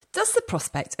Does the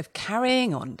prospect of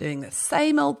carrying on doing the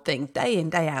same old thing day in,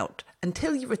 day out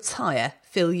until you retire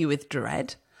fill you with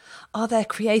dread? Are there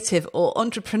creative or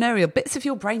entrepreneurial bits of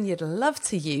your brain you'd love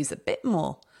to use a bit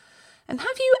more? And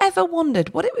have you ever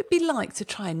wondered what it would be like to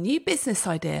try a new business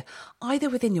idea, either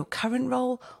within your current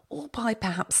role or by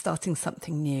perhaps starting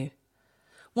something new?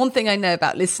 One thing I know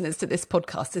about listeners to this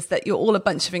podcast is that you're all a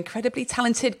bunch of incredibly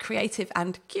talented, creative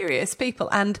and curious people,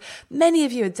 and many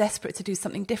of you are desperate to do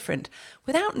something different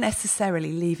without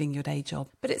necessarily leaving your day job.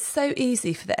 But it's so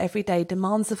easy for the everyday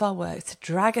demands of our work to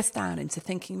drag us down into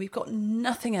thinking we've got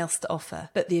nothing else to offer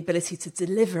but the ability to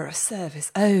deliver a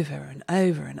service over and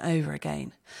over and over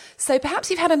again. So perhaps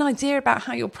you've had an idea about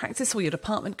how your practice or your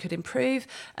department could improve,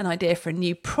 an idea for a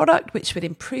new product which would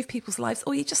improve people's lives,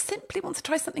 or you just simply want to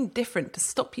try something different to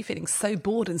stop you feeling so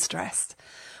bored and stressed.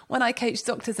 When I coach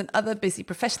doctors and other busy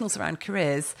professionals around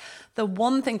careers, the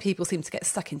one thing people seem to get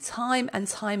stuck in time and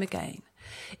time again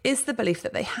is the belief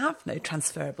that they have no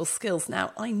transferable skills.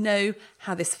 Now, I know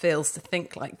how this feels to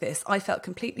think like this. I felt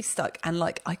completely stuck and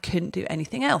like I couldn't do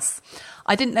anything else.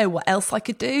 I didn't know what else I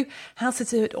could do, how to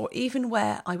do it, or even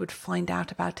where I would find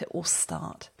out about it or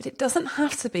start. But it doesn't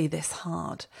have to be this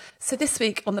hard. So this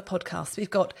week on the podcast, we've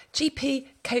got GP,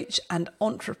 coach and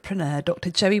entrepreneur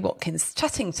Dr. Joey Watkins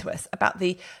chatting to us about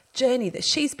the journey that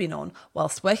she's been on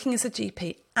whilst working as a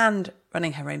GP and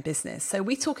running her own business. So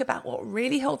we talk about what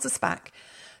really holds us back,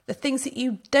 the things that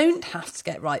you don't have to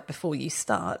get right before you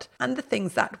start, and the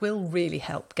things that will really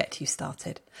help get you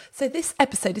started. So this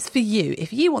episode is for you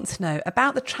if you want to know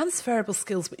about the transferable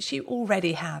skills which you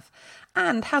already have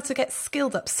and how to get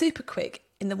skilled up super quick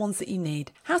in the ones that you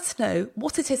need, how to know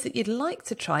what it is that you'd like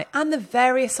to try and the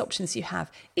various options you have,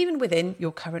 even within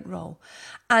your current role.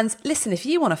 And listen, if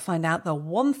you want to find out the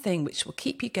one thing which will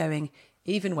keep you going,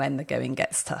 even when the going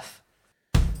gets tough.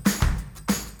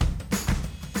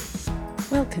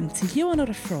 Welcome to You Are Not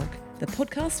a Frog, the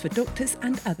podcast for doctors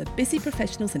and other busy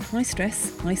professionals in high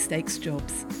stress, high stakes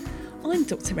jobs. I'm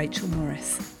Dr. Rachel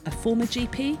Morris, a former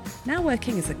GP, now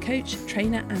working as a coach,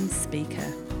 trainer and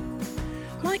speaker.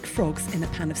 Like frogs in a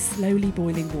pan of slowly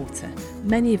boiling water,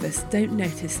 many of us don't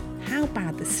notice how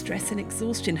bad the stress and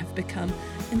exhaustion have become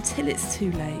until it's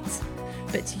too late.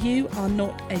 But you are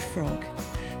not a frog.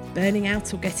 Burning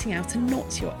out or getting out are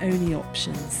not your only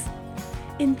options.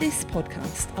 In this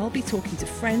podcast, I'll be talking to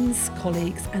friends,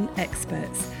 colleagues and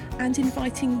experts and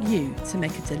inviting you to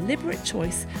make a deliberate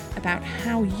choice about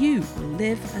how you will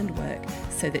live and work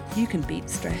so that you can beat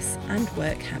stress and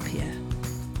work happier.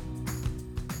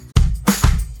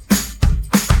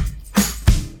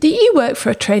 Do you work for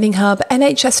a training hub,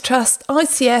 NHS Trust,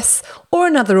 ICS or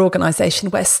another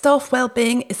organisation where staff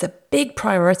wellbeing is a big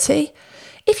priority?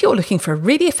 If you're looking for a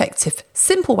really effective,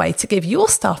 simple way to give your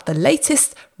staff the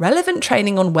latest, relevant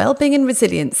training on wellbeing and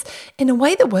resilience in a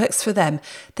way that works for them,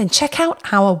 then check out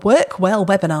our Work Well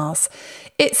webinars.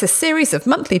 It's a series of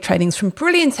monthly trainings from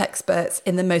brilliant experts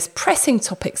in the most pressing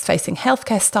topics facing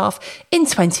healthcare staff in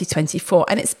 2024,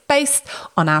 and it's based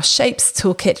on our Shapes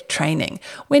Toolkit training.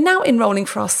 We're now enrolling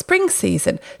for our spring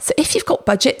season, so if you've got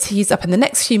budget to use up in the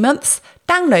next few months,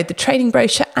 download the training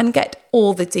brochure and get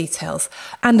all the details.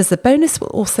 And as a bonus, we'll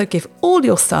also give all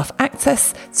your staff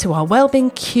access to our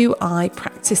Wellbeing QI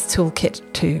Practice Toolkit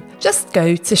too. Just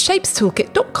go to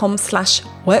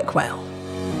shapestoolkit.com/workwell.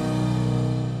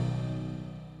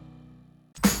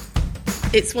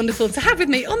 It's wonderful to have with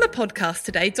me on the podcast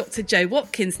today Dr. Jo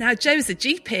Watkins. Now, Jo's a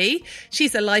GP,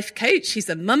 she's a life coach, she's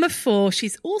a mum of four,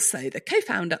 she's also the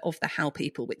co-founder of The How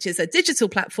People, which is a digital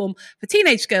platform for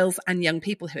teenage girls and young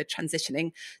people who are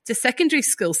transitioning to secondary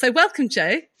school. So welcome,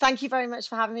 Jo. Thank you very much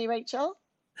for having me, Rachel.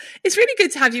 It's really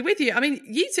good to have you with you. I mean,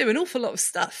 you do an awful lot of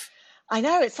stuff. I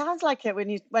know, it sounds like it when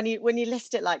you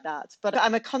list it like that, but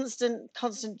I'm a constant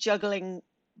juggling,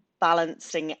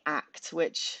 balancing act,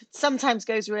 which sometimes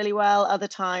goes really well, other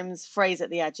times frays at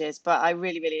the edges, but I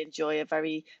really enjoy a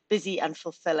very busy and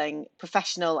fulfilling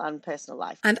professional and personal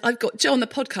life. And I've got Jo on the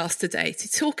podcast today to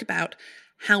talk about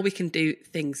how we can do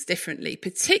things differently,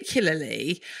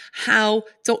 particularly how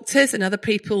doctors and other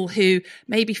people who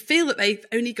maybe feel that they've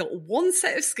only got one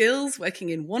set of skills working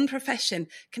in one profession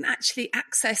can actually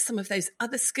access some of those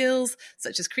other skills,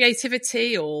 such as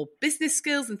creativity or business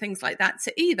skills and things like that,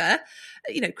 to either,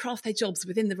 craft their jobs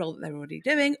within the role that they're already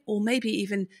doing, or maybe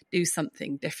even do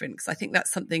something different. Because I think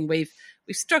that's something we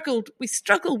struggle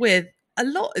with a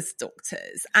lot as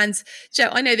doctors. And Jo,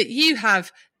 I know that you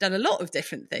have done a lot of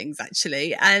different things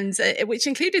actually, and which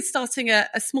included starting a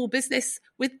small business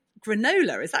with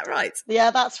granola. Is that right?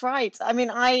 Yeah, that's right. I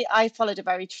mean, I followed a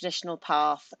very traditional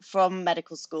path from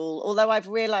medical school, although I've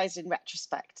realized in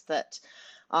retrospect that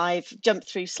I've jumped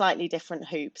through slightly different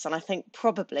hoops, and I think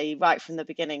probably right from the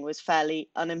beginning was fairly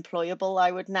unemployable, I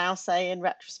would now say in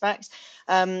retrospect.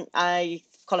 I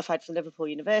qualified from Liverpool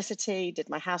University, did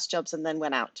my house jobs, and then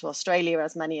went out to Australia,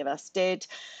 as many of us did.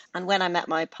 And when I met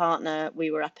my partner,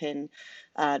 we were up in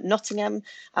Nottingham,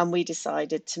 and we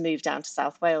decided to move down to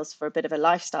South Wales for a bit of a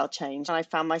lifestyle change. And I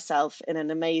found myself in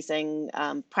an amazing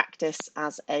practice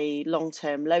as a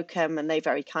long-term locum, and they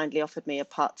very kindly offered me a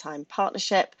part-time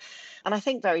partnership. And I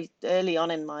think very early on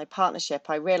in my partnership,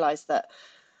 I realised that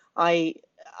I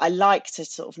I like to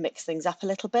sort of mix things up a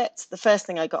little bit. The first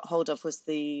thing I got hold of was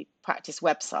the practice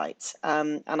website,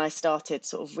 and I started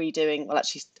sort of redoing. Well,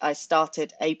 actually, I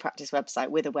started a practice website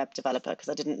with a web developer because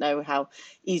I didn't know how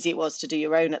easy it was to do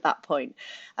your own at that point,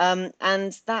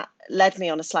 and that led me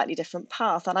on a slightly different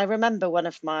path. And I remember one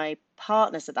of my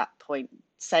partners at that point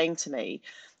saying to me,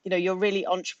 "You know, you're really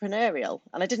entrepreneurial,"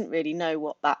 and I didn't really know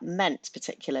what that meant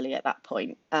particularly at that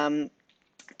point.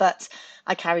 But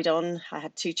I carried on. I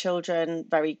had two children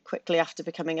very quickly after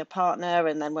becoming a partner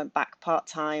and then went back part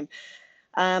time.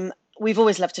 We've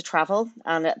always loved to travel.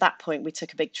 And at that point, we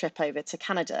took a big trip over to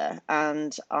Canada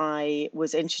and I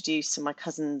was introduced to my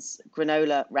cousin's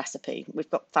granola recipe. We've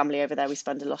got family over there. We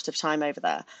spend a lot of time over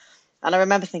there. And I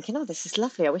remember thinking, oh, this is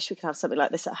lovely. I wish we could have something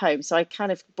like this at home. So I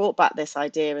kind of brought back this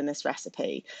idea and this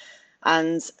recipe.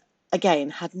 And again,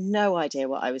 had no idea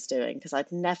what I was doing because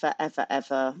I'd never, ever,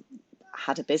 ever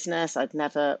had a business. I'd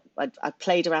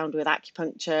played around with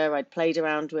acupuncture. I'd played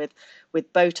around with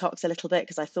Botox a little bit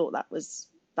because I thought that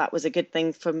was a good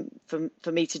thing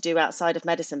for me to do outside of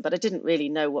medicine, but I didn't really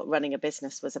know what running a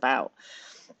business was about.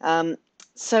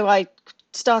 So I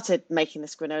started making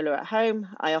this granola at home.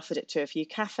 I offered it to a few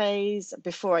cafes.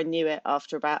 Before I knew it,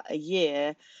 after about a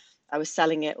year, I was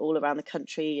selling it all around the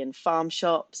country in farm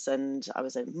shops and I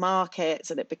was in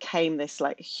markets, and it became this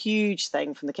like huge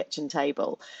thing from the kitchen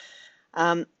table.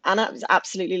 And I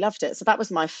absolutely loved it. So that was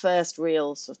my first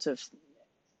real sort of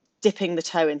dipping the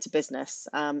toe into business.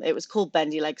 It was called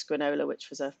Bendy Legs Granola, which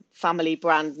was a family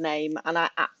brand name, and I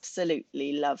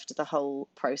absolutely loved the whole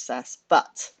process.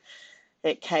 But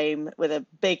it came with a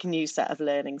big new set of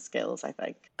learning skills, I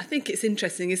think. I think it's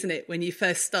interesting, isn't it, when you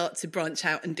first start to branch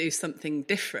out and do something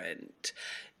different,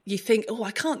 you think, oh,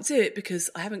 I can't do it because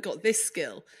I haven't got this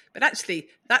skill. But actually,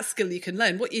 that skill you can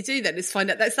learn. What you do then is find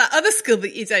out that's that other skill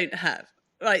that you don't have.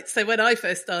 Right. So when I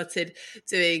first started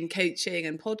doing coaching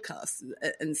and podcasts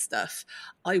and stuff,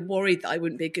 I worried that I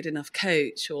wouldn't be a good enough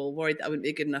coach or worried that I wouldn't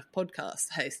be a good enough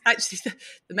podcast host. Actually,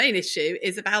 the main issue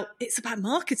is about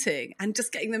marketing and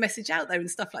just getting the message out there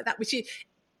and stuff like that, which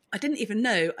I didn't even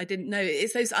know. I didn't know.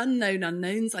 It's those unknown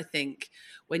unknowns, I think,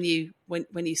 when you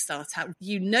start out.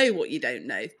 You know what you don't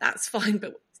know. That's fine,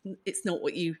 but it's not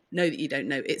what you know that you don't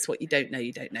know. It's what you don't know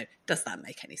you don't know. Does that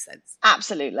make any sense?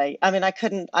 Absolutely. I mean, I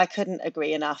couldn't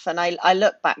agree enough. And I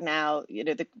look back now, you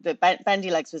know, the Bendy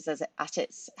Legs was at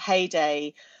its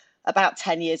heyday about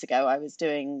 10 years ago. I was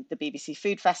doing the BBC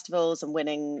Food Festivals and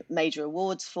winning major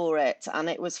awards for it, and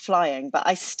it was flying. But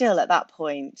I still, at that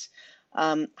point,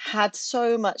 had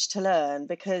so much to learn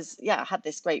because, I had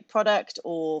this great product,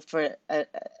 or for a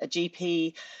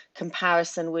GP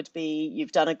comparison would be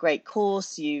you've done a great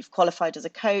course, you've qualified as a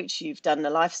coach, you've done a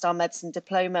lifestyle medicine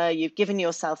diploma, you've given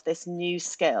yourself this new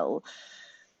skill.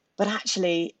 But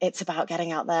actually, it's about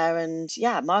getting out there and,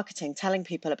 marketing, telling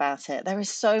people about it. There is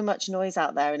so much noise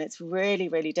out there, and it's really,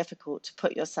 really difficult to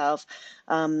put yourself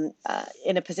in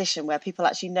a position where people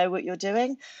actually know what you're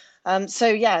doing. In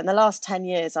the last 10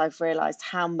 years, I've realized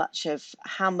how much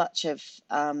of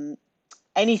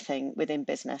anything within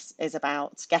business is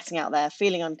about getting out there,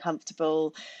 feeling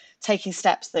uncomfortable, taking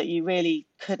steps that you really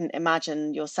couldn't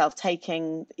imagine yourself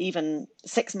taking even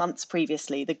 6 months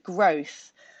previously. The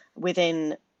growth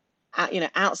within,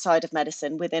 outside of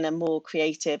medicine, within a more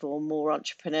creative or more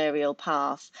entrepreneurial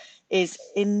path is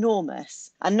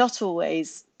enormous, and not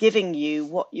always giving you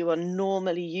what you are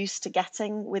normally used to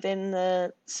getting within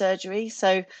the surgery.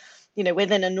 So,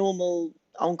 within a normal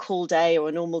on-call day or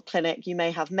a normal clinic, you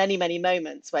may have many, many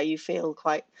moments where you feel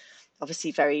quite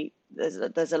obviously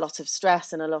there's a lot of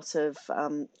stress and a lot of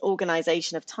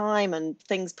organization of time and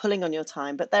things pulling on your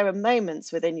time. But there are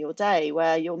moments within your day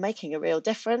where you're making a real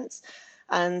difference.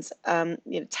 And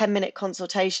 10-minute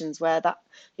consultations where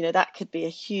that could be a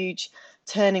huge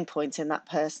turning point in that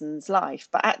person's life.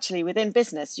 But actually within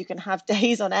business, you can have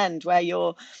days on end where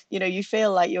you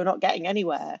feel like you're not getting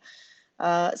anywhere.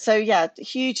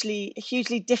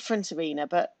 Hugely different arena,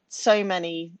 but so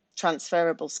many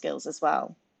transferable skills as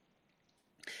well.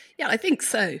 Yeah, I think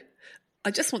so.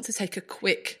 I just want to take a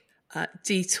quick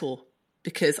detour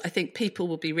because I think people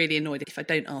will be really annoyed if I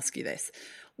don't ask you this.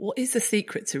 What is the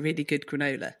secret to really good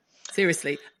granola?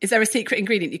 Seriously, is there a secret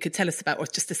ingredient you could tell us about, or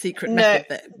just a secret method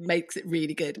that makes it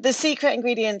really good? The secret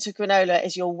ingredient to granola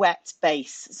is your wet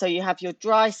base. So you have your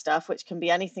dry stuff, which can be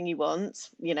anything you want,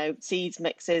 seeds,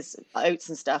 mixes, oats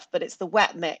and stuff, but it's the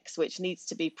wet mix, which needs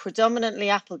to be predominantly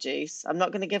apple juice. I'm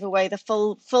not going to give away the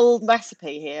full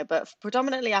recipe here, but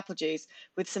predominantly apple juice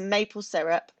with some maple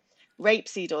syrup,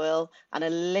 rapeseed oil, and a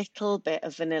little bit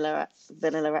of vanilla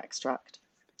extract.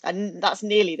 And that's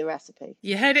nearly the recipe.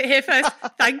 You heard it here first.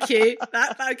 Thank you.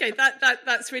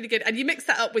 That's really good. And you mix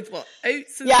that up with what?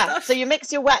 Oats and stuff? So you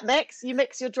mix your wet mix, you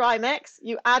mix your dry mix,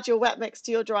 you add your wet mix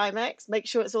to your dry mix, make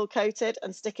sure it's all coated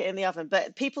and stick it in the oven.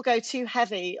 But people go too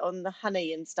heavy on the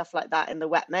honey and stuff like that in the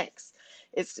wet mix.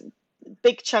 It's a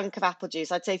big chunk of apple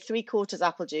juice. I'd say 3/4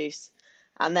 apple juice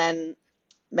and then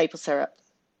maple syrup.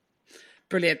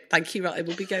 Brilliant. Thank you. Right, I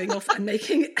will be going off and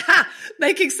making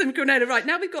some granola. Right,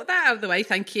 now we've got that out of the way.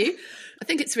 Thank you. I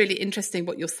think it's really interesting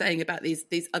what you're saying about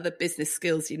these other business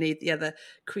skills you need, the other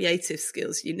creative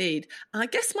skills you need. And I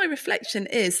guess my reflection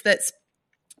is that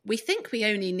we think we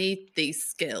only need these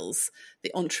skills,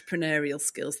 the entrepreneurial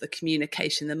skills, the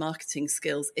communication, the marketing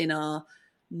skills in our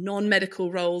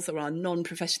non-medical roles or our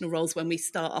non-professional roles when we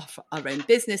start off our own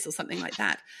business or something like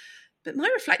that. But my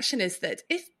reflection is that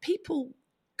if people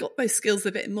got those skills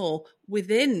a bit more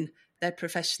within their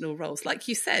professional roles. Like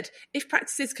you said, if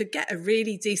practices could get a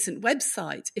really decent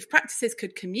website, if practices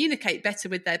could communicate better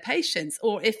with their patients,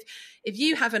 or if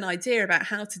you have an idea about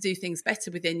how to do things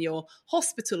better within your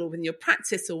hospital or within your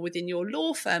practice or within your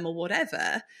law firm or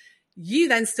whatever, you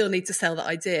then still need to sell that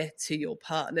idea to your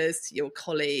partners, to your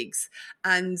colleagues.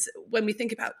 And when we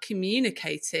think about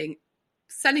communicating,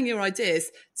 selling your ideas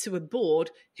to a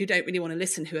board who don't really want to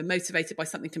listen, who are motivated by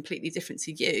something completely different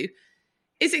to you,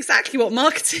 is exactly what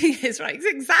marketing is, right? It's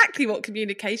exactly what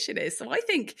communication is. So I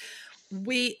think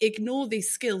we ignore these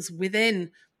skills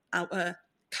within our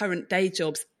current day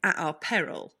jobs at our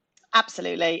peril.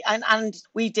 Absolutely. And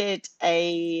we did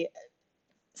a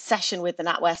session with the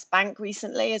NatWest Bank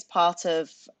recently as part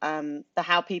of the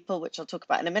How People, which I'll talk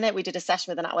about in a minute. We did a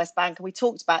session with the NatWest Bank and we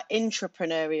talked about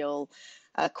intrapreneurial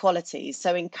qualities.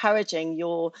 So encouraging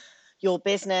your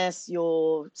business,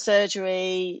 your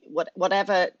surgery,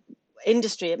 whatever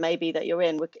industry it may be that you're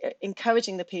in, we're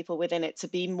encouraging the people within it to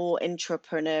be more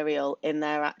intrapreneurial in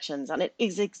their actions. And it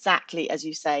is exactly as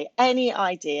you say, any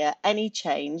idea, any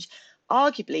change,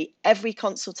 arguably every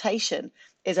consultation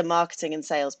is a marketing and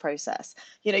sales process.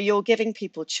 You're giving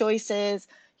people choices,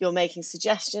 you're making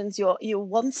suggestions, you're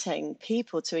wanting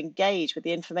people to engage with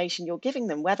the information you're giving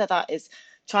them, whether that is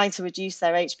trying to reduce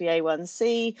their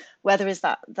HbA1c, whether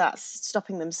that's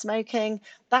stopping them smoking.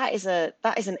 That is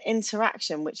an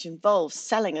interaction which involves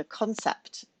selling a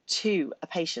concept to a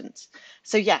patient.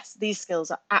 So yes, these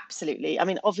skills are absolutely,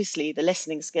 obviously the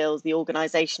listening skills, the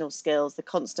organizational skills, the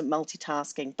constant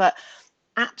multitasking, but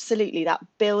absolutely that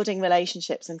building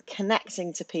relationships and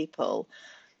connecting to people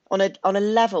on a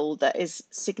level that is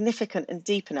significant and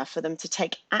deep enough for them to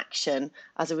take action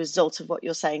as a result of what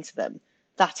you're saying to them.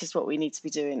 That is what we need to be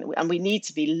doing. And we need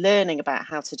to be learning about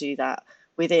how to do that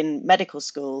within medical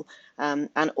school and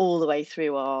all the way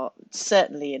through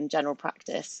certainly in general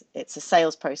practice. It's a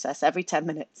sales process every 10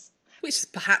 minutes. Which is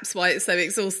perhaps why it's so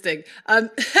exhausting.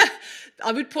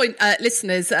 I would point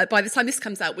listeners, by the time this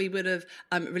comes out, we would have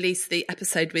released the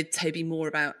episode with Toby Moore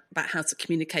about how to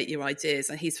communicate your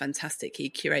ideas. And he's fantastic. He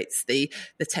curates the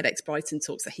TEDx Brighton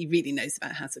talks, so he really knows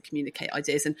about how to communicate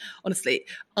ideas. And honestly,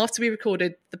 after we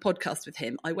recorded the podcast with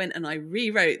him, I went and I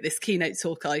rewrote this keynote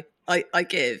talk I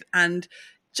give, and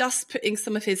just putting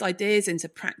some of his ideas into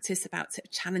practice about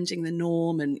challenging the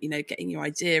norm and, getting your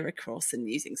idea across and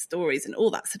using stories and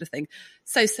all that sort of thing.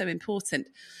 So important.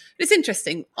 It's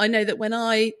interesting. I know that when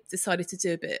I decided to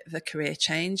do a bit of a career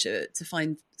change, to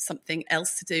find something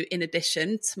else to do in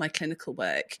addition to my clinical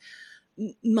work,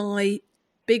 my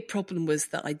big problem was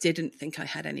that I didn't think I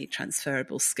had any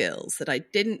transferable skills, that I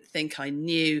didn't think I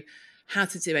knew how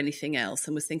to do anything else,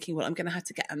 and was thinking, well, I'm going to have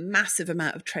to get a massive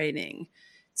amount of training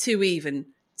to even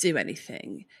do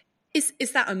anything. Is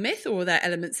that a myth, or are there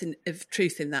elements of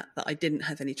truth in that I didn't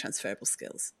have any transferable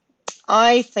skills?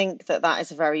 I think that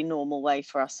is a very normal way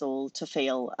for us all to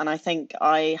feel. And I think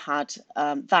I had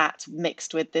that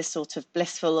mixed with this sort of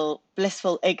blissful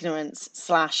ignorance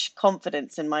 /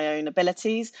 confidence in my own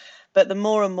abilities. But the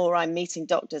more and more I'm meeting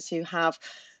doctors who have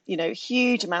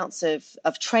huge amounts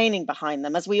of training behind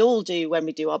them, as we all do when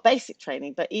we do our basic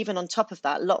training, but even on top of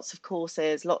that, lots of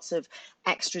courses, lots of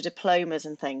extra diplomas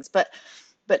and things. But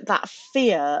that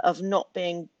fear of not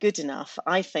being good enough,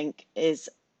 I think, is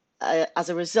as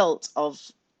a result of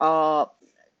our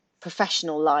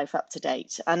professional life up to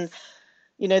date. And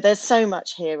there's so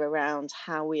much here around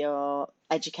how we are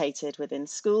educated within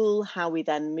school, how we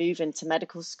then move into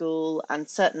medical school. And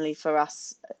certainly for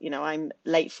us, I'm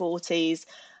late 40s,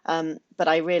 but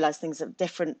I realise things are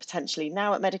different potentially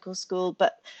now at medical school.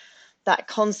 But that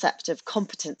concept of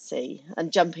competency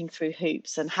and jumping through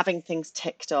hoops and having things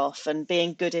ticked off and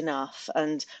being good enough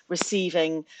and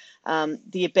receiving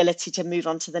the ability to move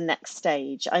on to the next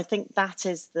stage. I think that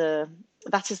is the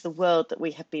world that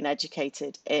we have been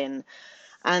educated in.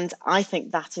 And I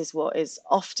think that is what is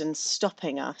often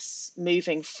stopping us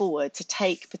moving forward to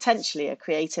take potentially a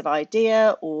creative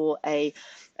idea or a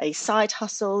side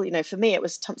hustle. For me, it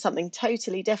was something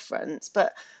totally different,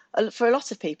 but for a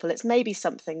lot of people, it's maybe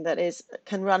something that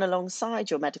can run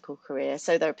alongside your medical career.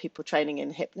 So there are people training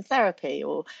in hypnotherapy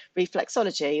or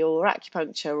reflexology or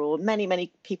acupuncture, or many,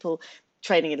 many people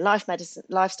training in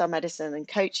lifestyle medicine and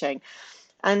coaching.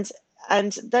 And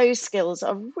those skills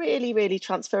are really, really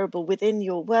transferable within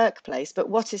your workplace. But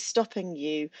what is stopping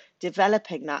you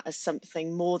developing that as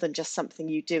something more than just something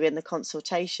you do in the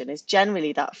consultation is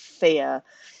generally that fear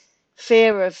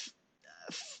of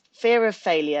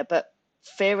failure, but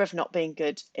fear of not being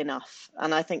good enough.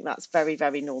 And I think that's very,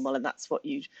 very normal. And that's what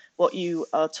you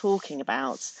are talking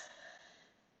about.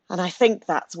 And I think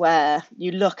that's where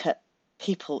you look at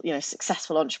people,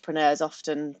 successful entrepreneurs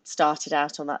often started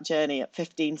out on that journey at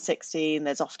 15, 16.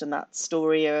 There's often that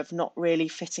story of not really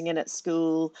fitting in at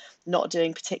school, not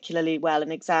doing particularly well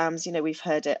in exams. We've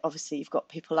heard it. Obviously, you've got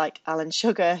people like Alan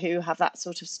Sugar who have that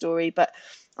sort of story, but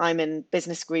I'm in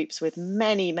business groups with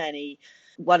many, many.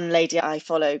 One lady I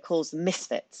follow calls them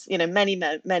misfits, many,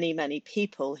 many, many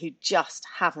people who just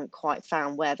haven't quite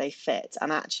found where they fit.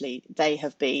 And actually, they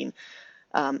have been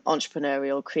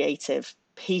entrepreneurial, creative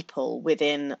people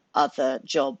within other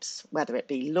jobs, whether it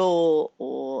be law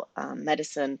or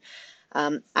medicine.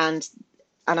 And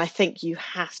I think you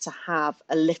have to have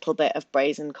a little bit of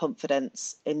brazen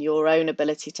confidence in your own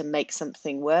ability to make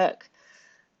something work,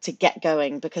 to get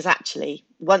going, because actually,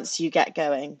 once you get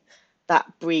going, that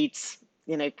breeds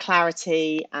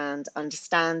clarity and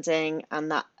understanding,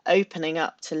 and that opening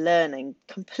up to learning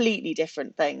completely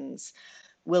different things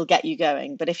will get you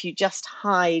going. But if you just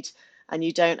hide and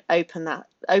you don't open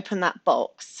that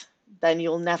box, then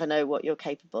you'll never know what you're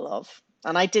capable of.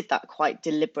 And I did that quite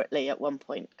deliberately at one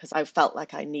point because I felt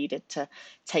like I needed to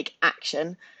take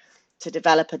action to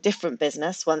develop a different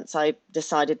business once I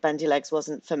decided Bendy Legs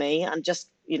wasn't for me. And just,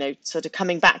 sort of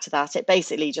coming back to that, it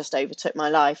basically just overtook my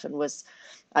life and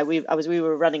we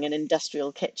were running an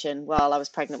industrial kitchen while I was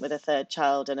pregnant with a third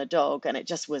child and a dog, and it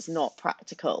just was not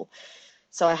practical.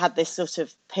 So I had this sort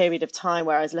of period of time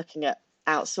where I was looking at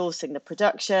outsourcing the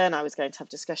production. I was going to have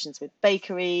discussions with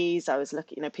bakeries. I was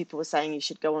looking, people were saying you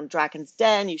should go on Dragon's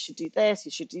Den, you should do this,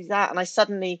 you should do that. And I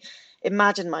suddenly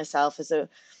imagined myself as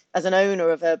an owner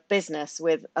of a business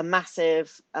with a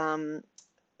massive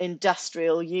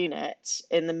industrial unit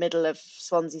in the middle of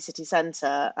Swansea city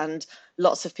centre and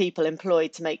lots of people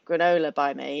employed to make granola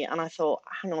by me. And I thought,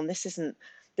 hang on, this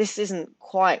isn't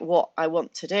quite what I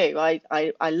want to do.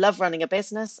 I love running a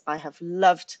business. I have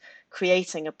loved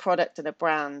creating a product and a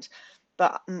brand,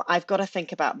 but I've got to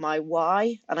think about my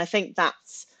why. And I think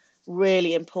that's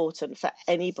really important for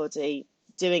anybody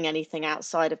doing anything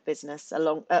outside of business,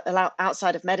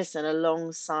 outside of medicine,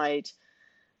 alongside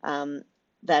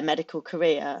their medical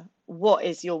career. What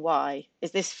is your why? Is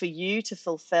this for you to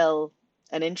fulfill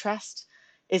an interest?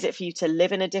 Is it for you to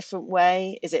live in a different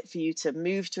way? Is it for you to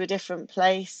move to a different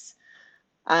place?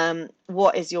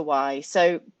 What is your why?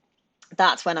 So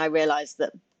that's when I realized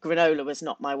that granola was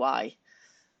not my why,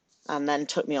 and then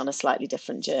took me on a slightly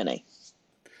different journey.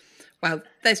 Wow,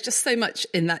 there's just so much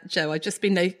in that, Jo. I've just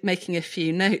been making a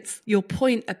few notes. Your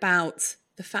point about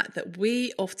the fact that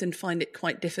we often find it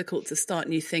quite difficult to start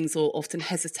new things, or often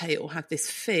hesitate or have this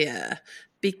fear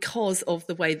because of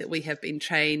the way that we have been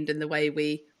trained and the way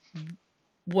we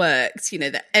worked,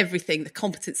 that everything, the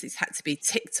competencies had to be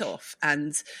ticked off,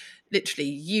 and literally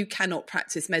you cannot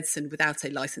practice medicine without a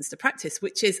license to practice,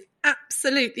 which is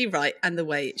absolutely right and the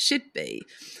way it should be.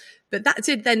 But that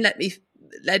did then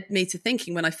led me to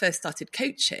thinking, when I first started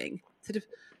coaching, sort of,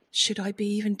 should I be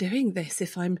even doing this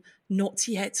if I'm not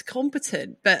yet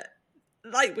competent? But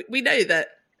like we know that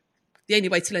the only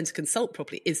way to learn to consult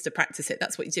properly is to practice it.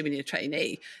 That's what you do when you're a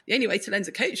trainee. The only way to learn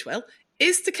to coach well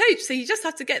is to coach. So you just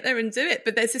have to get there and do it.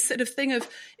 But there's this sort of thing of,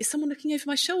 is someone looking over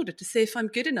my shoulder to see if I'm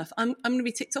good enough? I'm going to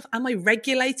be ticked off. Am I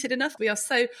regulated enough? We are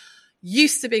so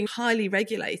used to being highly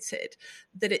regulated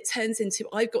that it turns into,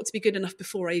 I've got to be good enough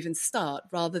before I even start,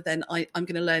 rather than I'm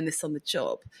going to learn this on the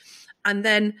job. And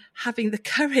then having the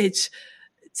courage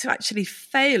to actually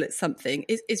fail at something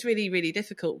is really, really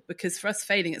difficult, because for us,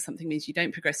 failing at something means you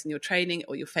don't progress in your training,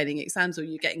 or you're failing exams, or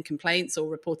you're getting complaints or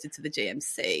reported to the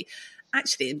GMC.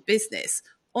 Actually, in business,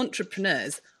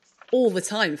 entrepreneurs all the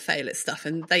time fail at stuff,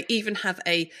 and they even have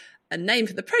a name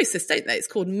for the process, don't they? It's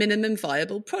called minimum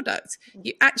viable product.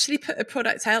 You actually put a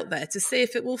product out there to see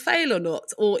if it will fail or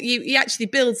not, or you actually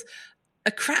build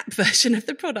a crap version of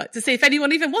the product to see if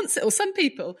anyone even wants it. Or some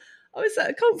people, I was at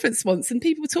a conference once and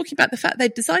people were talking about the fact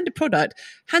they'd designed a product,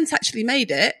 hadn't actually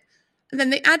made it, and then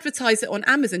they advertise it on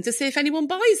Amazon to see if anyone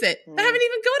buys it. They haven't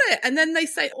even got it. And then they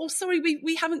say, oh, sorry,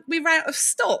 we're out of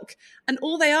stock. And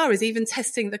all they are is even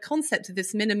testing the concept of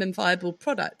this minimum viable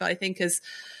product. But I think as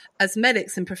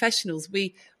medics and professionals,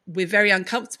 we're very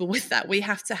uncomfortable with that. We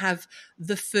have to have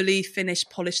the fully finished,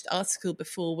 polished article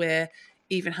before we're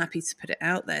even happy to put it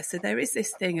out there. So there is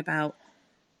this thing about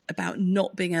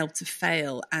not being able to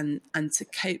fail and to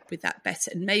cope with that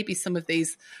better. And maybe some of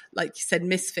these, like you said,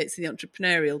 misfits in the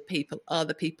entrepreneurial people are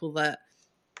the people that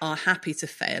are happy to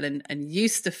fail and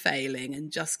used to failing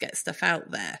and just get stuff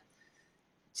out there.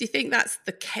 Do you think that's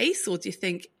the case, or do you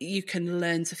think you can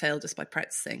learn to fail just by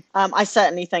practicing? I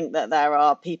certainly think that there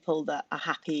are people that are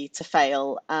happy to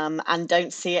fail and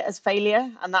don't see it as failure.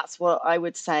 And that's what I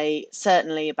would say,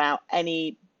 certainly about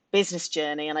any business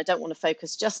journey. And I don't want to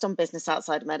focus just on business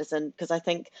outside of medicine, because I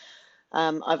think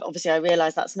I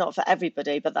realize that's not for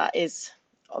everybody, but that is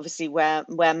obviously where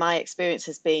my experience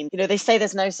has been. You know, they say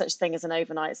there's no such thing as an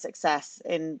overnight success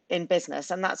in business,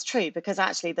 and that's true, because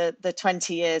actually the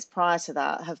 20 years prior to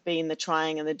that have been the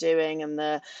trying and the doing and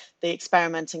the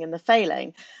experimenting and the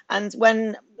failing. And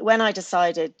when I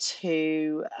decided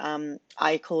to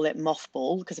I call it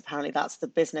mothball, because apparently that's the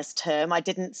business term, I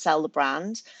didn't sell the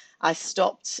brand. I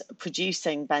stopped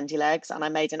producing Bendy Legs, and I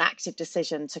made an active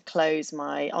decision to close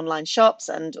my online shops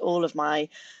and all of my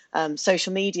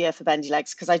social media for Bendy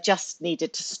Legs, because I just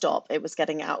needed to stop. It was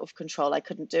getting out of control. I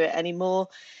couldn't do it anymore.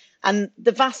 And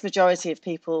the vast majority of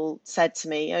people said to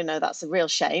me, oh no, that's a real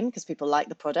shame, because people like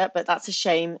the product, but that's a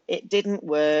shame. It didn't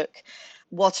work.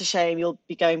 What a shame. You'll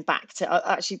be going back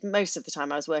to, actually, most of the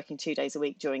time I was working 2 days a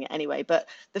week during it anyway, but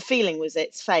the feeling was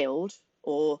it's failed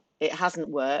or it hasn't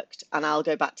worked and I'll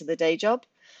go back to the day job.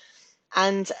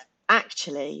 And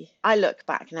actually, I look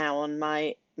back now on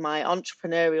my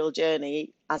entrepreneurial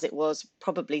journey as it was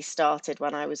probably started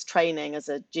when I was training as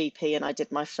a GP and I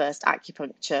did my first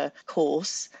acupuncture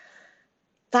course.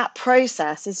 That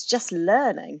process is just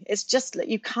learning. It's just that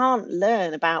you can't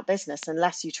learn about business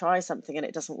unless you try something and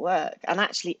it doesn't work. And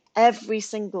actually, every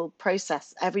single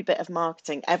process, every bit of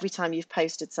marketing, every time you've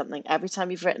posted something, every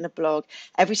time you've written a blog,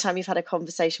 every time you've had a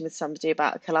conversation with somebody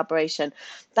about a collaboration,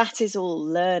 that is all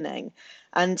learning.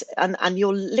 And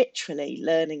you're literally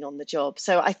learning on the job.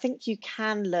 So I think you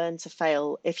can learn to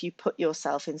fail if you put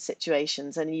yourself in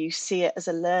situations and you see it as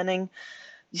a learning.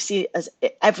 You see it as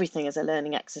everything as a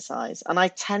learning exercise. And I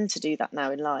tend to do that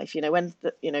now in life. You know, when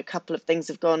a couple of things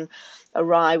have gone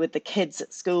awry with the kids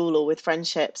at school or with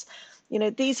friendships, you know,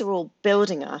 these are all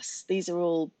building us. These are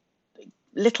all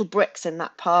little bricks in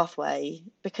that pathway,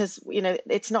 because, you know,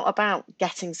 it's not about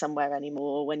getting somewhere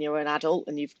anymore when you're an adult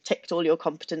and you've ticked all your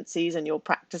competencies and you're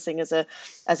practicing as a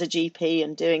GP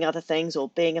and doing other things, or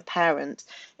being a parent.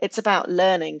 It's about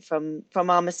learning from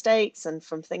our mistakes and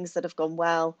from things that have gone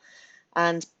well,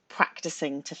 and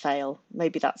practicing to fail.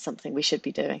 Maybe that's something we should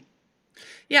be doing.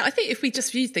 Yeah, I think if we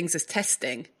just view things as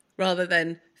testing rather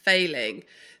than failing.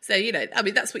 So, you know, I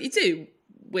mean, that's what you do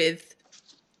with,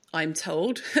 I'm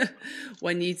told,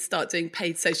 when you start doing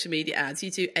paid social media ads,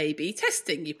 you do A/B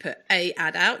testing. You put A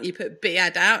ad out, you put B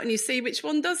ad out, and you see which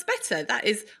one does better. That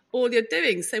is all you're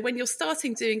doing. So when you're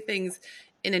starting doing things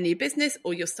in a new business,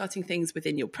 or you're starting things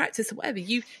within your practice or whatever,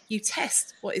 you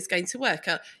test what is going to work.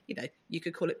 You know, you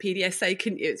could call it PDSA,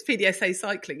 couldn't you? It's PDSA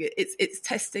cycling. It's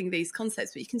testing these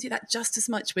concepts, but you can do that just as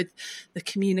much with the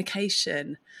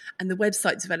communication and the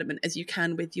website development as you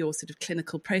can with your sort of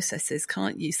clinical processes,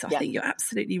 can't you? So I think you're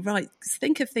absolutely right.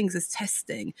 Think of things as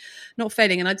testing, not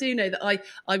failing. And I do know that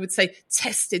I would say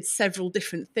tested several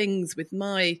different things with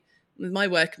my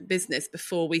work and business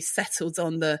before we settled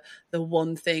on the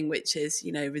one thing, which is,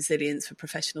 you know, resilience for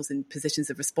professionals in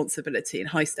positions of responsibility in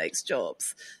high stakes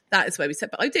jobs. That is where we said,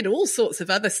 but I did all sorts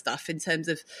of other stuff in terms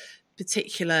of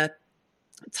particular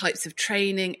types of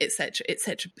training, et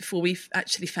cetera, before we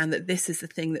actually found that this is the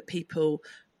thing that people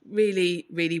really,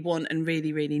 really want and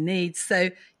really, really need. So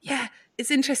yeah,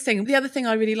 it's interesting. The other thing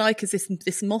I really like is this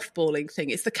mothballing thing.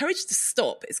 It's the courage to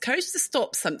stop. It's courage to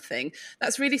stop something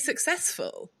that's really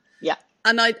successful. Yeah.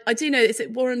 And I do know, is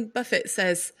it Warren Buffett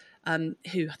says,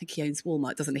 who I think he owns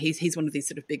Walmart, doesn't he? He's one of these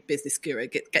sort of big business guru,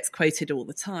 gets quoted all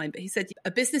the time. But he said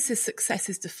a business's success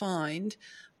is defined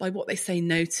by what they say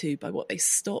no to, by what they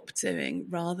stop doing,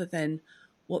 rather than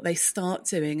what they start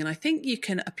doing. And I think you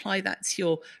can apply that to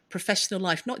your professional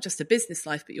life, not just a business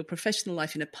life, but your professional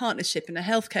life in a partnership, in a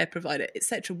healthcare provider,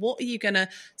 etc. What are you going to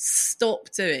stop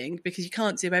doing because you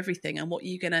can't do everything? And what are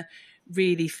you going to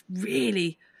really,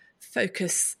 really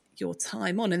focus your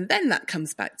time on? And then that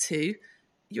comes back to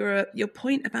your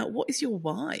point about what is your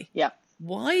why? Yeah.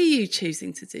 Why are you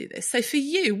choosing to do this? So for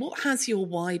you, what has your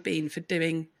why been for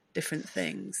doing different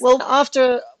things? Well,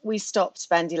 after we stopped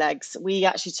Bendy Legs, we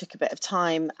actually took a bit of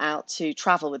time out to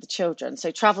travel with the children. So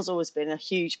travel's always been a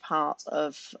huge part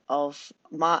of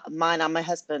mine and my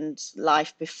husband's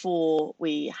life before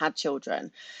we had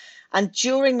children. And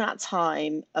during that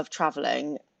time of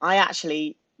traveling, I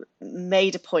actually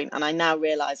made a point, and I now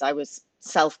realize I was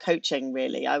self-coaching,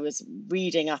 really. I was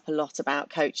reading up a lot about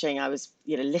coaching. I was,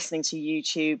 listening to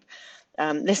YouTube,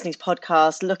 listening to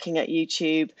podcasts, looking at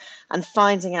YouTube, and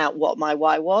finding out what my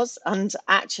why was. And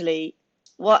actually,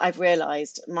 what I've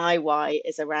realized, my why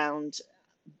is around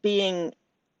being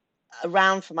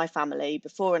around for my family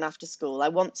before and after school. I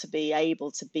want to be able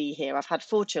to be here. I've had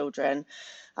 4 children,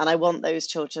 and I want those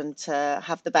children to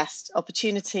have the best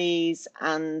opportunities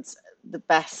and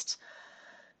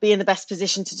be in the best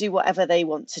position to do whatever they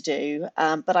want to do.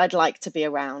 But I'd like to be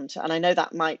around. And I know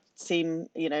that might seem,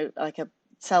 like a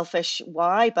selfish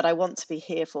why, but I want to be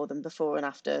here for them before and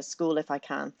after school if I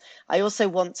can. I also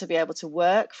want to be able to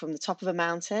work from the top of a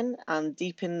mountain and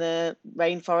deep in the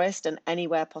rainforest and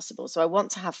anywhere possible. So I want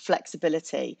to have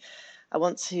flexibility. I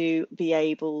want to be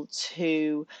able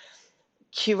to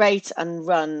curate and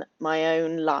run my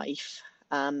own life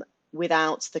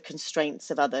without the constraints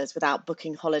of others, without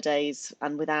booking holidays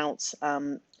and without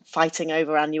fighting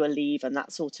over annual leave and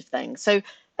that sort of thing. So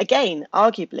again,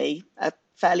 arguably a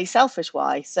fairly selfish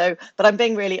why. So, but I'm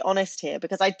being really honest here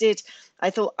because I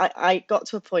thought I got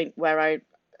to a point where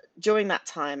during that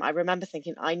time, I remember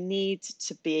thinking I need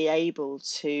to be able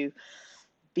to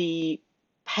be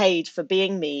paid for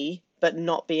being me, but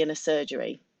not be in a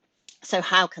surgery. So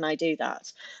how can I do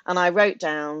that? And I wrote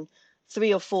down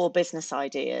 3 or 4 business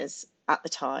ideas at the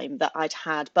time that I'd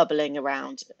had bubbling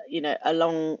around,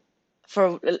 along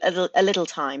for a little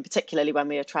time, particularly when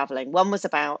we were traveling. One was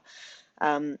about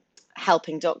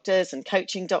helping doctors and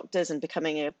coaching doctors and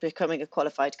becoming a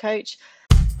qualified coach.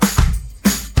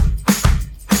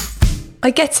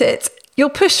 I get it. You're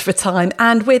pushed for time,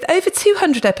 and with over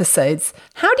 200 episodes,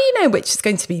 how do you know which is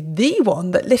going to be the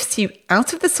one that lifts you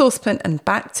out of the saucepan and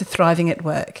back to thriving at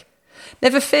work?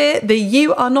 Never fear, the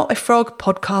You Are Not a Frog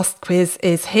podcast quiz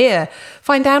is here.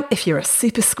 Find out if you're a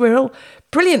super squirrel,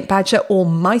 brilliant badger or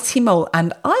mighty mole,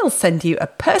 and I'll send you a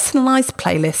personalised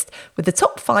playlist with the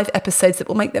top 5 episodes that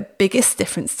will make the biggest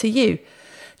difference to you.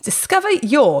 Discover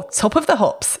your top of the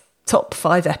hops, top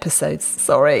 5 episodes,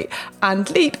 and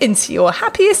leap into your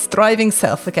happiest, thriving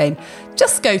self again.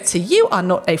 Just go to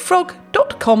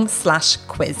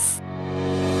youarenotafrog.com/quiz.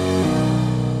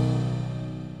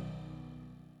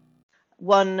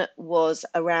 One was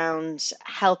around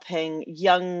helping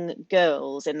young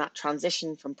girls in that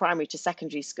transition from primary to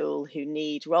secondary school who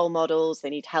need role models, they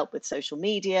need help with social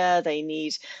media, they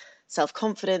need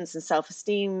self-confidence and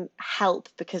self-esteem help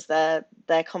because their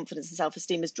confidence and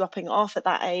self-esteem is dropping off at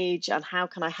that age. And how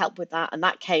can I help with that? And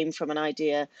that came from an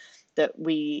idea that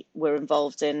we were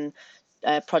involved in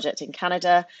a project in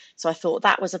Canada. So I thought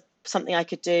that was something I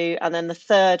could do. And then the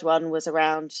third one was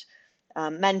around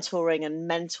mentoring and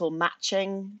mentor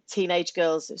matching teenage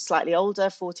girls slightly older,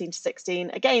 14 to 16.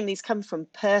 Again, these come from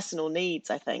personal needs,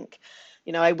 I think.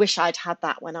 I wish I'd had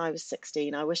that when I was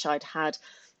 16. I wish I'd had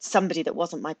somebody that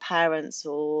wasn't my parents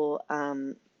or,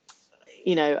 a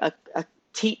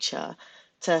teacher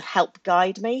to help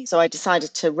guide me. So I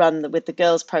decided to run with the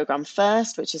girls program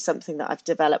first, which is something that I've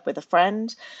developed with a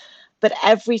friend. But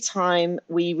every time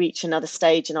we reach another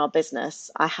stage in our business,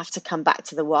 I have to come back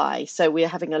to the why. So we're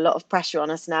having a lot of pressure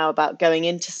on us now about going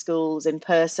into schools in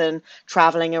person,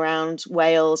 traveling around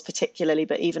Wales particularly,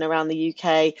 but even around the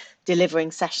UK, delivering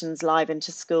sessions live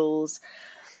into schools.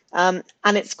 And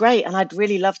it's great. And I'd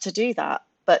really love to do that.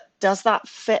 But does that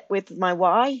fit with my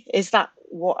why? Is that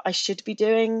what I should be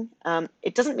doing?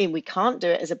 It doesn't mean we can't do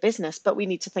it as a business, but we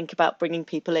need to think about bringing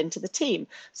people into the team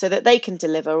so that they can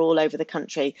deliver all over the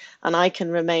country. And I can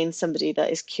remain somebody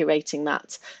that is curating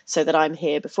that so that I'm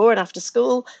here before and after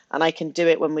school, and I can do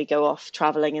it when we go off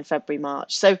traveling in February,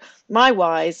 March. So my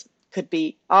whys could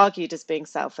be argued as being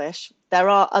selfish. There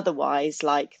are other whys,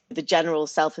 like the general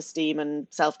self-esteem and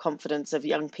self-confidence of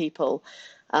young people.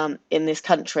 in this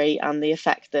country, and the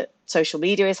effect that social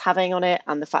media is having on it,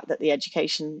 and the fact that the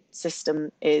education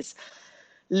system is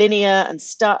linear and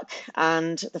stuck,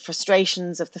 and the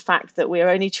frustrations of the fact that we're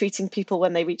only treating people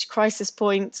when they reach crisis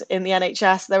point in the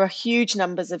NHS. There are huge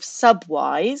numbers of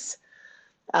sub-whys,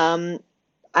 and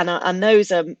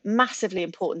those are massively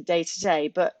important day to day.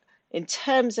 But in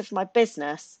terms of my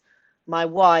business, my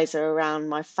whys are around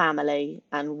my family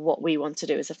and what we want to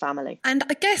do as a family. And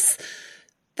I guess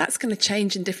that's going to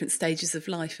change in different stages of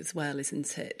life as well,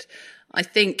 isn't it? I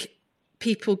think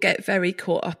people get very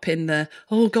caught up in the,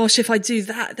 oh gosh, if I do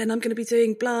that, then I'm going to be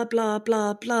doing blah, blah,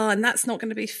 blah, blah. And that's not going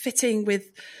to be fitting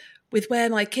with where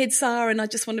my kids are. And I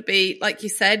just want to be, like you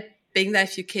said, being there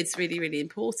for your kids really, really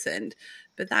important.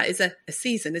 But that is a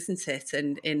season, isn't it?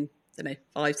 And in,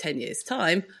 5-10 years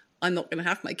time, I'm not going to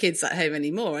have my kids at home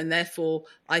anymore. And therefore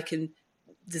I can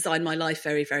design my life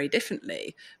very, very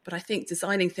differently. But I think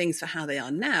designing things for how they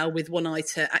are now with one eye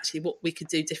to actually what we could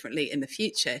do differently in the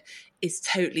future is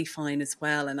totally fine as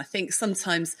well. And I think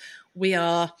sometimes we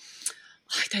are,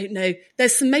 I don't know,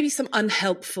 there's maybe some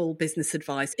unhelpful business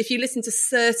advice. If you listen to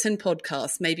certain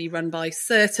podcasts, maybe run by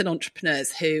certain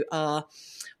entrepreneurs who are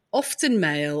often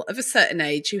male, of a certain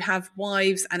age, who have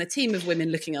wives and a team of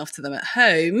women looking after them at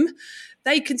home,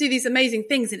 they can do these amazing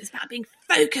things, and it's about being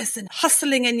focused and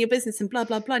hustling in your business and blah,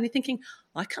 blah, blah. And you're thinking,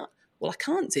 I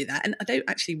can't do that. And I don't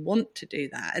actually want to do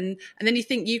that. And then you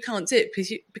think you can't do it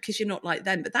because you're not like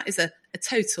them. But that is a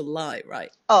total lie,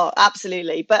 right? Oh,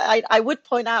 absolutely. But I would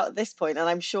point out at this point, and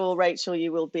I'm sure, Rachel,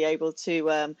 you will be able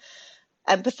to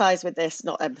empathize with this,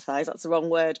 not empathize, that's the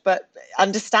wrong word, but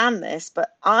understand this.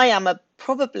 But I am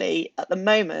probably at the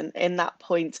moment in that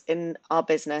point in our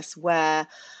business where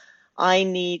I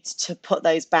need to put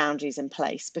those boundaries in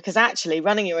place, because actually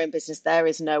running your own business, there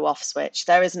is no off switch.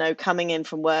 There is no coming in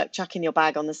from work, chucking your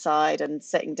bag on the side and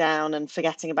sitting down and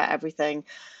forgetting about everything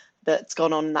that's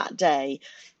gone on that day.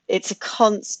 It's a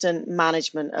constant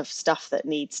management of stuff that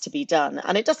needs to be done.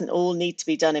 And it doesn't all need to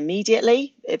be done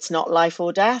immediately. It's not life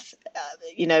or death.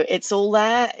 It's all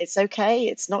there. It's okay.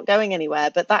 It's not going anywhere.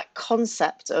 But that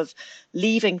concept of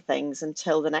leaving things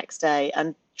until the next day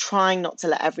and trying not to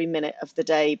let every minute of the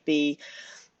day be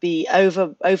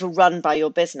overrun by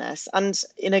your business. And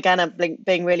again, I'm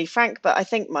being really frank, but I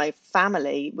think my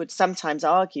family would sometimes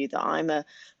argue that I'm a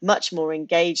much more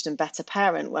engaged and better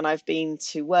parent when I've been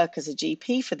to work as a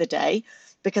GP for the day,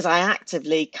 because I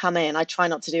actively come in. I try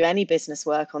not to do any business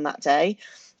work on that day.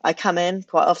 I come in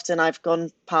quite often. I've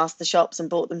gone past the shops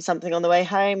and bought them something on the way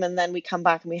home, and then we come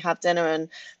back and we have dinner, and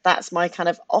that's my kind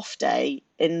of off day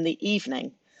in the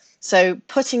evening. So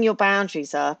putting your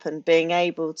boundaries up and being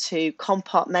able to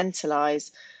compartmentalize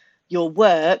your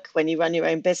work when you run your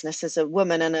own business as a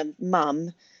woman and a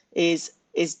mum is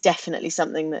definitely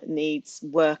something that needs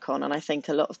work on. And I think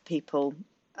a lot of people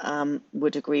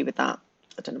would agree with that.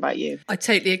 I don't know about you. I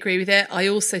totally agree with it. I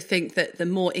also think that the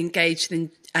more engaged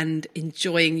and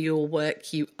enjoying your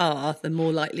work you are, the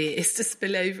more likely it is to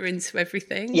spill over into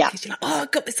everything. Yeah. Because you're like, oh,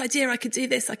 I've got this idea. I could do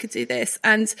this. I could do this.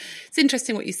 And it's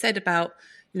interesting what you said about,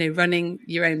 running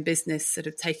your own business, sort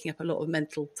of taking up a lot of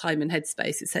mental time and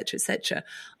headspace, et cetera, et cetera.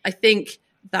 I think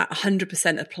that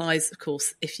 100% applies, of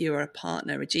course, if you're a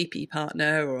partner, a GP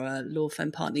partner or a law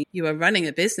firm partner. You are running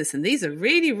a business, and these are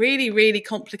really, really, really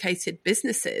complicated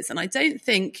businesses. And I don't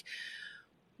think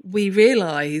we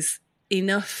realise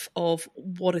enough of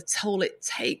what a toll it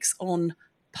takes on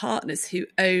partners who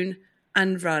own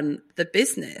and run the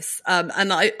business. And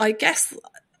I guess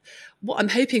what I'm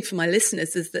hoping for my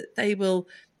listeners is that they will,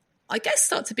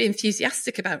 start to be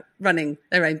enthusiastic about running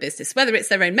their own business, whether it's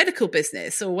their own medical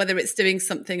business or whether it's doing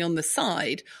something on the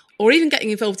side, or even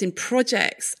getting involved in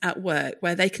projects at work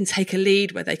where they can take a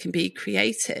lead, where they can be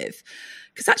creative.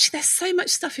 Because actually there's so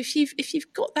much stuff, if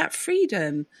you've got that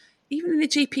freedom, even in a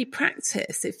GP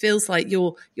practice, it feels like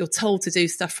you're told to do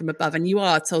stuff from above, and you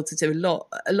are told to do a lot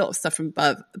of stuff from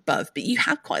above, but you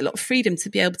have quite a lot of freedom to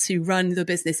be able to run the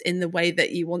business in the way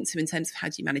that you want to, in terms of how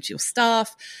do you manage your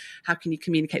staff, how can you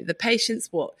communicate with the patients,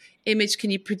 what image can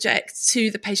you project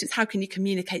to the patients, how can you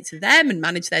communicate to them and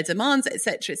manage their demands, et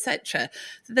cetera, et cetera.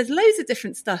 So there's loads of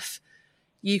different stuff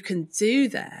you can do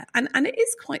there. And it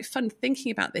is quite fun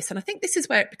thinking about this. And I think this is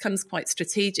where it becomes quite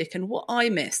strategic. And what I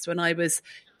missed when I was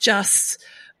just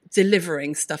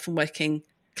delivering stuff and working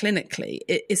clinically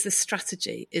is the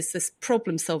strategy, is this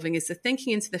problem solving, is the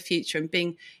thinking into the future and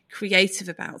being creative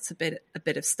about a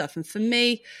bit of stuff. And for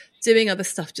me, doing other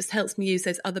stuff just helps me use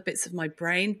those other bits of my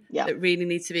brain that really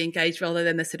need to be engaged, rather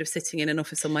than the sort of sitting in an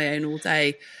office on my own all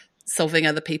day, solving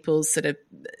other people's sort of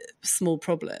small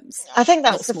problems. I think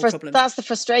Not small problems. that's the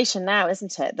frustration now,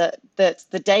 isn't it? That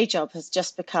the day job has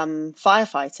just become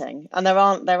firefighting, and there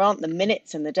aren't the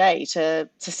minutes in the day to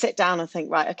sit down and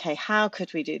think, right, okay, how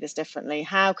could we do this differently?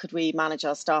 How could we manage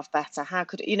our staff better? How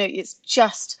could, it's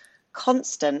just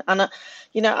constant. And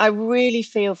I really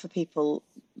feel for people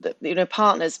that,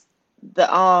 partners that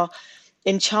are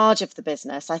in charge of the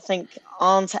business, I think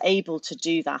aren't able to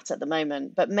do that at the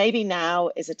moment. But maybe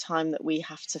now is a time that we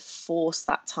have to force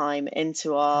that time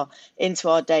into our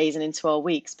days and into our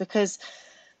weeks, because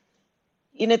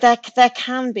there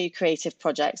can be creative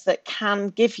projects that can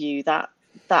give you that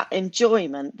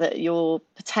enjoyment that you're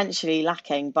potentially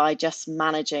lacking by just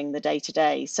managing the day to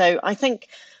day. So I think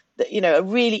that, a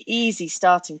really easy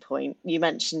starting point, you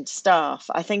mentioned staff.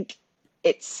 I think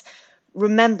it's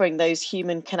remembering those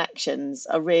human connections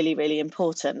are really, really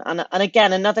important. And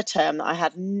again, another term that I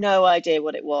had no idea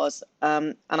what it was.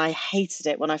 And I hated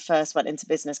it when I first went into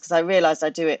business, because I realized I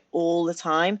do it all the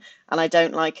time. And I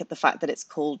don't like the fact that it's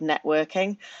called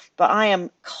networking, but I am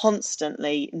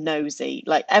constantly nosy.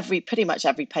 Like pretty much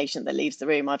every patient that leaves the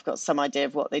room, I've got some idea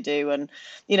of what they do. And,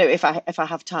 if I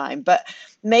have time, but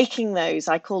making those,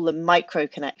 I call them micro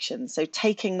connections. So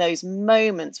taking those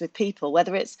moments with people,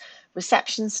 whether it's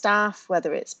reception staff,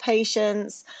 whether it's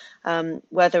patients,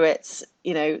 whether it's,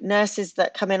 nurses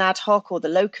that come in ad hoc, or the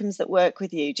locums that work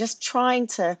with you, just trying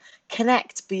to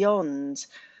connect beyond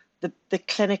the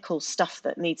clinical stuff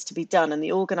that needs to be done and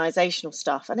the organizational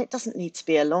stuff. And it doesn't need to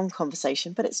be a long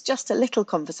conversation, but it's just a little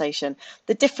conversation.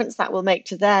 The difference that will make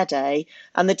to their day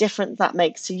and the difference that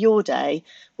makes to your day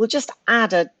will just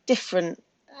add a different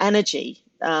energy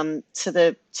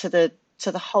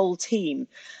to the whole team.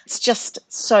 It's just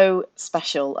so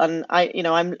special. And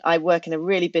I work in a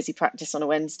really busy practice on a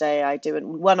Wednesday. I do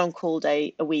one on-call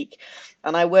day a week,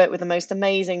 and I work with the most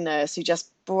amazing nurse who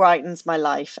just brightens my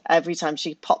life every time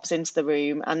she pops into the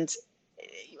room. And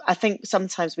I think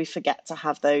sometimes we forget to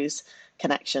have those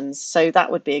connections. So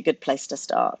that would be a good place to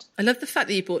start. I love the fact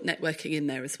that you brought networking in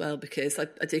there as well, because I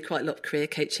do quite a lot of career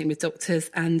coaching with doctors,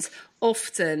 and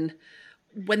often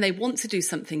when they want to do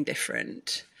something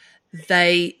different,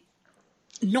 they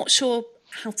not sure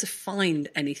how to find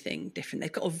anything different.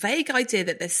 They've got a vague idea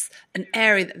that there's an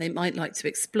area that they might like to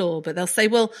explore, but they'll say,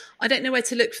 well, I don't know where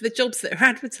to look for the jobs that are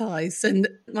advertised. And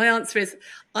my answer is,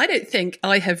 I don't think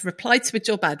I have replied to a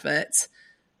job advert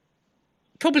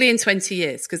probably in 20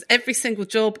 years, because every single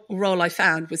job or role I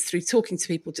found was through talking to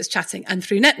people, just chatting, and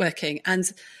through networking.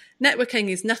 And networking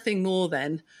is nothing more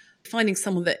than finding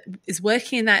someone that is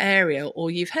working in that area, or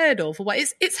you've heard of, or what.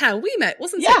 It's how we met,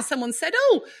 wasn't it? Someone said,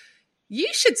 oh, you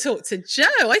should talk to Jo.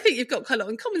 I think you've got quite a lot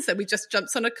in common. So we just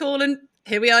jumped on a call, and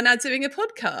here we are now doing a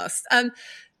podcast.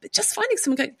 But just finding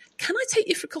someone going, can I take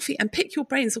you for coffee and pick your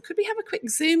brains? Or could we have a quick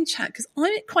Zoom chat? Because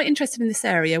I'm quite interested in this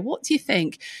area. What do you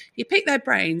think? You pick their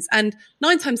brains, and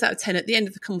 9 times out of 10 at the end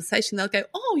of the conversation, they'll go,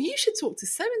 oh, you should talk to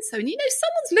so-and-so. And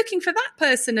someone's looking for that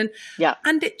person. And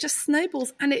it just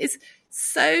snowballs. And it is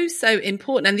so, so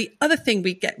important. And the other thing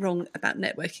we get wrong about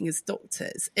networking as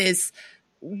doctors is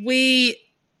this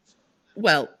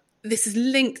is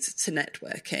linked to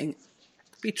networking.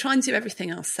 We try and do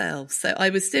everything ourselves. So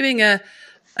I was doing a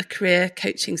career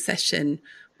coaching session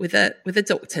with a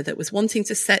doctor that was wanting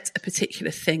to set a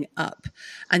particular thing up.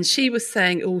 And she was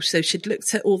saying also she'd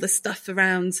looked at all the stuff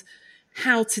around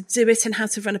how to do it and how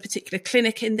to run a particular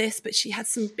clinic in this, but she had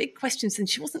some big questions and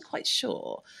she wasn't quite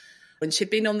sure. And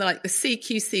she'd been on the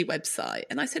CQC website.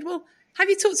 And I said, well, have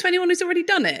you talked to anyone who's already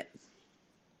done it?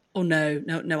 Oh,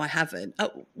 no, I haven't.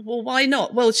 Oh, well, why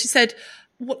not? Well, she said,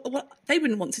 well, they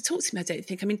wouldn't want to talk to me, I don't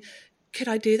think. I mean, could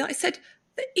I do that? I said,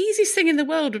 the easiest thing in the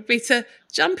world would be to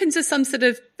jump into some sort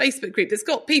of Facebook group that's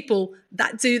got people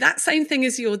that do that same thing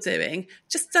as you're doing.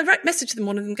 Just direct message them,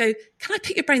 one of them, go, can I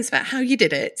pick your brains about how you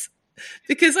did it?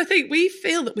 Because I think we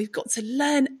feel that we've got to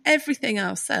learn everything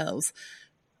ourselves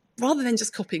rather than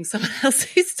just copying someone else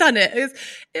who's done it.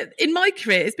 In my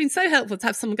career, it's been so helpful to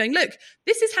have someone going, look,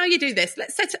 this is how you do this.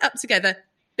 Let's set it up together.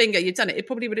 Bingo, you've done it. It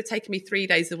probably would have taken me 3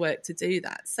 days of work to do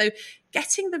that. So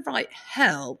getting the right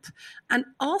help and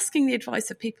asking the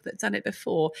advice of people that have done it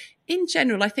before. In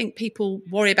general, I think people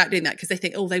worry about doing that because they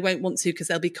think, oh, they won't want to because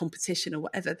there'll be competition or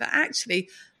whatever. But actually,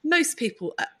 most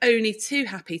people are only too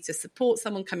happy to support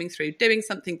someone coming through, doing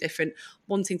something different,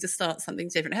 wanting to start something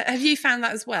different. Have you found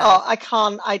that as well? Oh, I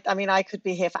can't. I mean, I could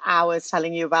be here for hours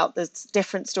telling you about the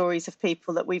different stories of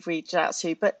people that we've reached out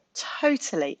to, but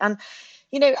totally. And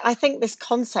I think this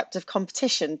concept of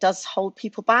competition does hold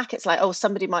people back. It's like, oh,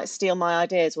 somebody might steal my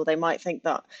ideas, or they might think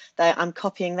that I'm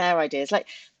copying their ideas. Like,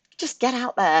 just get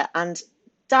out there and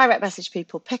direct message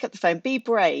people, pick up the phone, be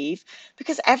brave,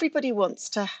 because everybody wants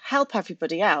to help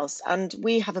everybody else. And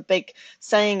we have a big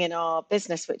saying in our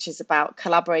business, which is about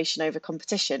collaboration over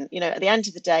competition. You know, at the end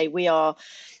of the day, we are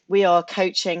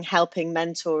coaching, helping,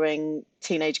 mentoring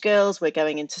teenage girls. We're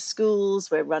going into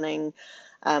schools, we're running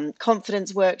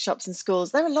confidence workshops in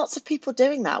schools. There are lots of people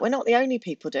doing that. We're not the only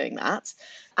people doing that.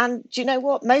 And do you know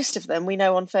what? Most of them we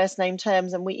know on first name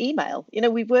terms, and we email. You know,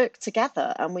 we work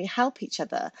together and we help each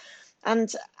other.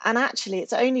 And actually,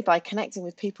 it's only by connecting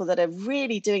with people that are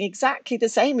really doing exactly the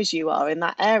same as you are in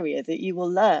that area that you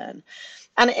will learn.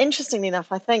 And interestingly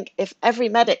enough, I think if every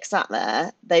medic sat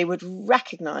there, they would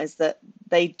recognize that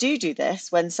they do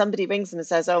this when somebody rings them and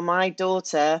says, oh, my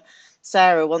daughter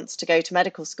Sarah wants to go to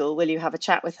medical school, will you have a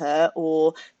chat with her?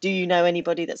 Or do you know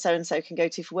anybody that so and so can go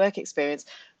to for work experience?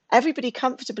 Everybody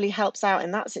comfortably helps out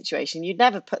in that situation. You'd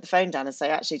never put the phone down and say,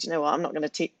 actually, do you know what? I'm not going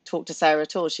to talk to Sarah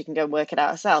at all. She can go and work it out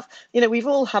herself. You know, we've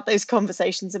all had those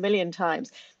conversations a million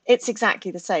times. It's exactly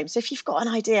the same. So if you've got an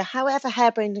idea, however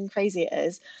harebrained and crazy it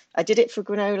is, I did it for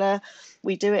granola.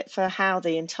 We do it for How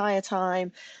the entire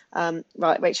time.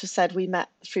 Right, Rachel said we met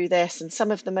through this, and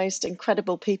some of the most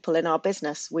incredible people in our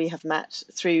business we have met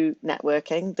through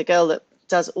networking. The girl that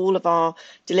does all of our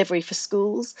delivery for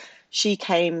schools, she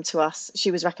came to us,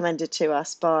 she was recommended to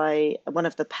us by one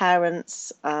of the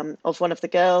parents of one of the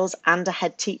girls and a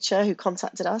head teacher who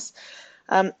contacted us.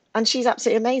 And she's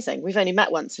absolutely amazing. We've only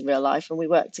met once in real life and we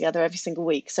work together every single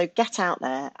week. So get out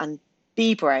there and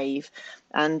be brave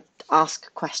and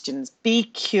ask questions. Be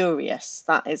curious.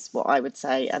 That is what I would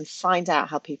say, and find out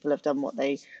how people have done what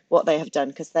they have done,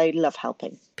 because they love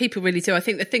helping. People really do. I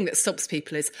think the thing that stops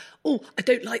people is, oh, I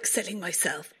don't like selling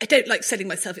myself. I don't like selling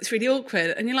myself. It's really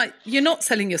awkward. And you're like, you're not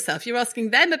selling yourself. You're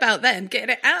asking them about them. Get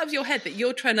it out of your head that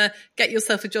you're trying to get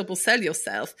yourself a job or sell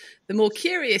yourself. The more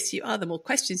curious you are, the more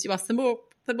questions you ask, the more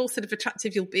sort of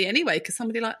attractive you'll be anyway, because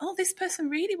somebody like, oh, this person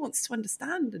really wants to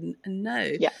understand and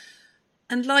know. Yeah.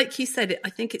 And like you said, I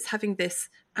think it's having this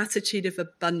attitude of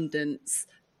abundance,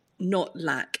 not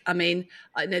lack. I mean,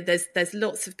 I know there's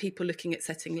lots of people looking at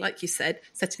like you said,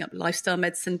 setting up lifestyle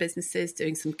medicine businesses,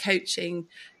 doing some coaching,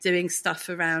 doing stuff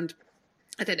around,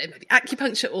 I don't know, maybe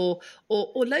acupuncture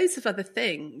or loads of other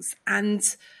things. And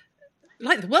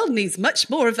like, the world needs much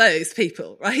more of those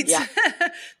people, right? Yeah.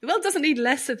 The world doesn't need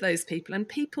less of those people, and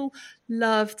people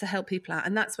love to help people out.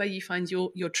 And that's where you find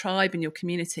your tribe and your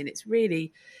community. And it's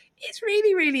really,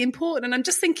 really important. And I'm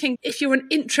just thinking, if you're an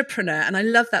intrapreneur, and I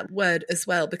love that word as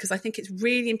well, because I think it's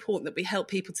really important that we help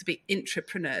people to be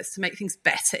intrapreneurs, to make things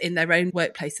better in their own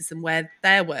workplaces and where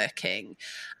they're working,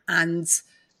 and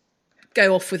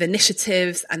go off with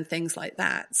initiatives and things like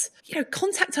that. You know,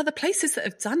 contact other places that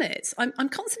have done it. I'm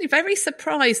constantly very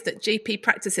surprised at GP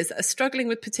practices that are struggling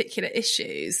with particular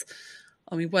issues.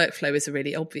 I mean, workflow is a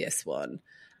really obvious one.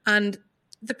 And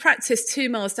the practice 2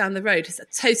 miles down the road has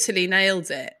totally nailed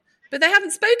it, but they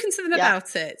haven't spoken to them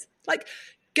about it. Like,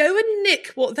 go and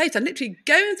nick what they've done. Literally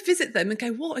go and visit them and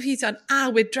go, what have you done?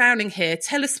 We're drowning here.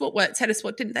 Tell us what worked. Tell us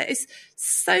what didn't. There is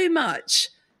so much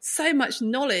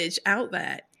knowledge out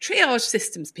there. Triage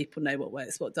systems, people know what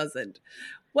works, what doesn't.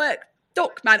 Work,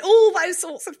 DocMan, all those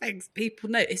sorts of things, people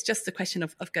know. It's just a question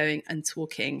of going and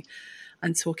talking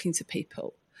to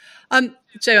people.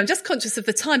 Jo, I'm just conscious of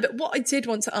the time, but what I did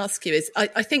want to ask you is,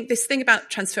 I think this thing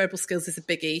about transferable skills is a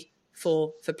biggie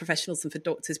for professionals and for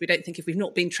doctors. We don't think, if we've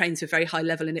not been trained to a very high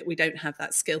level in it, we don't have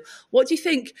that skill. What do you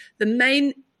think the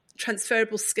main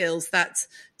transferable skills that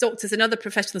doctors and other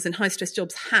professionals in high stress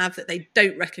jobs have that they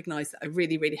don't recognise, that are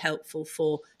really, really helpful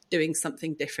for doing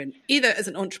something different, either as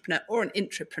an entrepreneur or an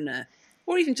intrapreneur,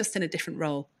 or even just in a different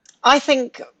role? I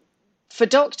think for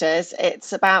doctors,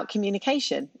 it's about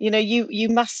communication. You know, you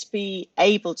must be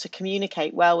able to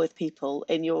communicate well with people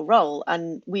in your role.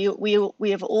 And we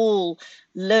have all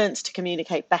learnt to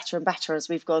communicate better and better as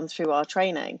we've gone through our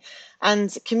training.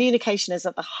 And communication is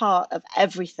at the heart of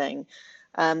everything.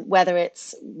 Whether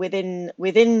it's within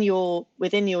your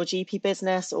GP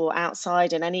business or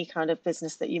outside in any kind of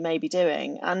business that you may be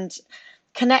doing, and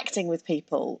connecting with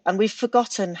people. And we've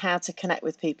forgotten how to connect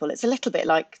with people. It's a little bit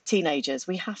like teenagers.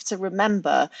 We have to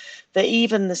remember that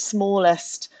even the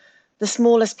smallest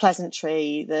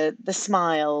pleasantry, the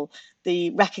smile, the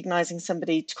recognizing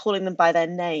somebody, calling them by their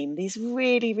name, these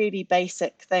really, really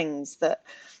basic things that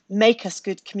make us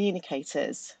good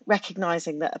communicators,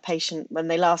 recognizing that a patient, when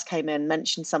they last came in,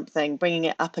 mentioned something, bringing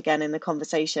it up again in the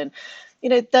conversation. You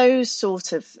know, those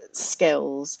sort of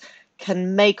skills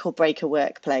can make or break a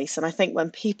workplace. And I think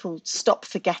when people stop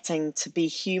forgetting to be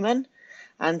human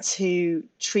and to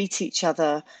treat each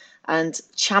other and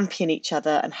champion each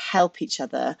other and help each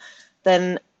other,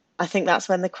 then I think that's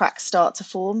when the cracks start to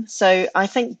form. So I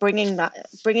think bringing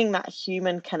that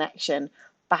human connection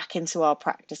back into our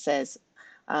practices,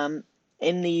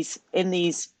 in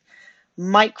these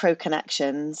micro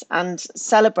connections, and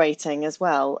celebrating as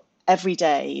well every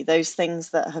day those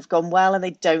things that have gone well, and they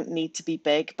don't need to be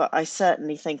big. But I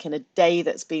certainly think in a day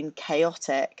that's been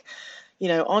chaotic,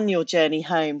 on your journey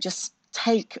home, just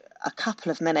take a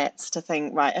couple of minutes to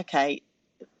think, right, okay,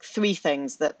 3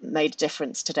 things that made a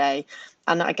difference today,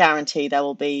 and I guarantee there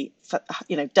will be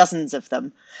dozens of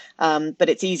them, but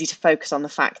it's easy to focus on the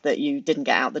fact that you didn't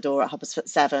get out the door at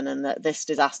 7:30 and that this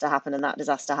disaster happened and that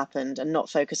disaster happened, and not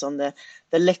focus on the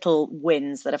little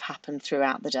wins that have happened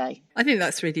throughout the day. I think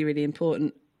that's really, really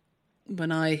important.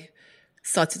 When I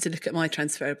started to look at my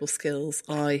transferable skills,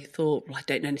 I thought, well, I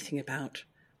don't know anything about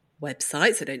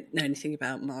websites, I don't know anything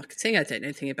about marketing, I don't know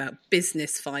anything about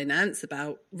business finance,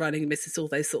 about running a business, all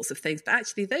those sorts of things. But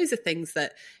actually, those are things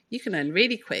that you can learn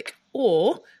really quick,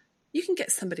 or you can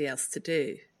get somebody else to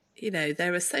do.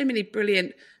 There are so many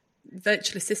brilliant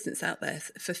virtual assistants out there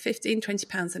for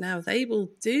 £15-20 an hour. They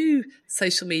will do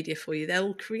social media for you,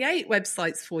 they'll create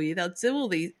websites for you, they'll do all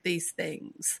these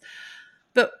things.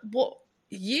 But what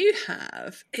you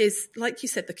have is, like you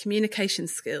said, the communication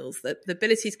skills, the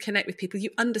ability to connect with people. You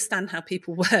understand how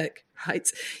people work, right?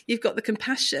 You've got the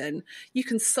compassion, you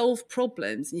can solve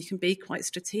problems, and you can be quite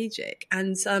strategic.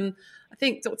 And I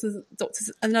think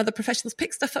doctors and other professionals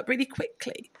pick stuff up really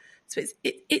quickly. So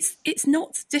it's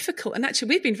not difficult. And actually,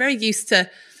 we've been very used to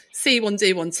see one,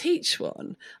 do one, teach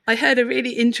one. I heard a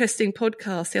really interesting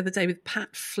podcast the other day with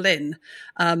Pat Flynn,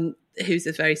 who's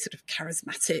a very sort of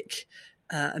charismatic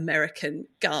American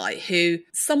guy, who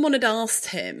someone had asked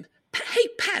him, hey,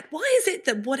 Pat, why is it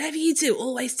that whatever you do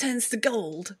always turns to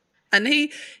gold? And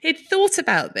he'd thought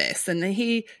about this, and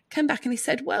he came back and he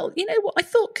said, well, you know what, I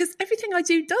thought, because everything I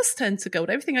do does turn to gold,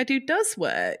 everything I do does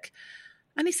work.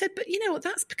 And he said, but you know what,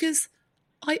 that's because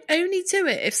I only do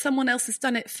it if someone else has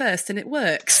done it first and it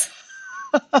works.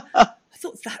 I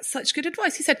thought, that's such good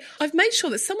advice. He said, I've made sure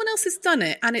that someone else has done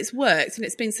it and it's worked and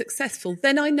it's been successful.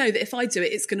 Then I know that if I do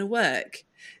it, it's going to work.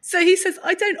 So he says,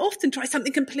 I don't often try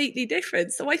something completely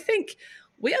different. So I think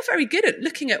we are very good at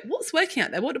looking at what's working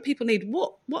out there. What do people need?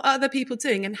 What are other people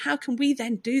doing? And how can we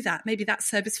then do that? Maybe that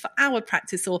service for our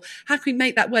practice, or how can we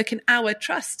make that work in our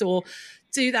trust, or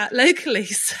do that locally?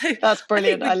 So that's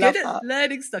brilliant. I love good that. At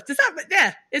learning stuff.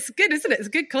 Yeah, it's good, isn't it? It's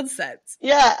a good concept.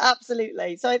 Yeah,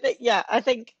 absolutely. So I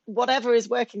think whatever is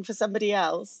working for somebody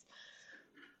else,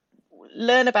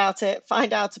 learn about it,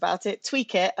 find out about it,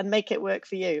 tweak it, and make it work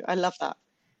for you. I love that.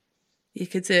 You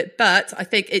could do it, but I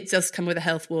think it does come with a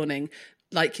health warning.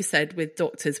 Like you said, with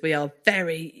doctors, we are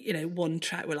very, one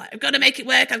track. We're like, I've got to make it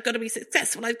work. I've got to be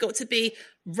successful. I've got to be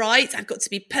right. I've got to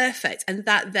be perfect. And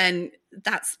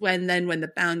that's when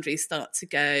the boundaries start to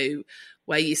go,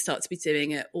 where you start to be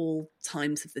doing it all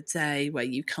times of the day, where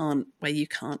you can't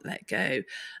let go.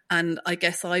 And I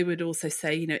guess I would also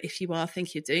say, if you are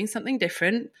thinking you're doing something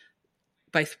different,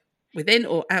 both within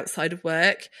or outside of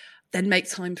work, then make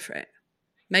time for it.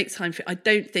 Make time for it. I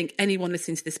don't think anyone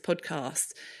listening to this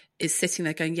podcast is sitting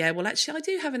there going, yeah, well, actually, I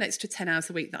do have an extra 10 hours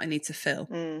a week that I need to fill.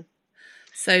 Mm.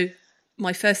 So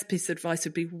my first piece of advice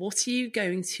would be, what are you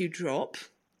going to drop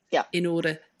in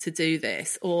order to do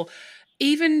this? Or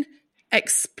even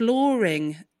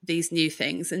exploring these new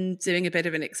things and doing a bit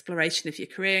of an exploration of your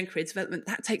career and career development,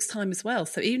 that takes time as well.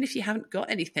 So even if you haven't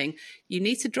got anything, you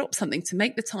need to drop something to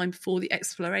make the time for the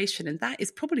exploration. And that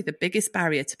is probably the biggest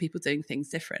barrier to people doing things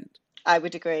different. I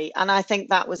would agree. And I think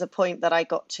that was a point that I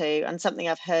got to, and something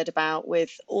I've heard about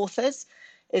with authors,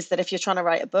 is that if you're trying to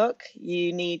write a book,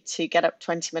 you need to get up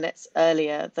 20 minutes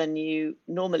earlier than you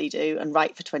normally do and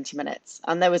write for 20 minutes.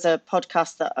 And there was a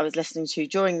podcast that I was listening to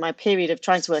during my period of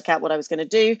trying to work out what I was going to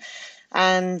do.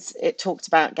 And it talked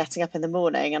about getting up in the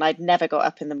morning. And I'd never got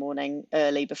up in the morning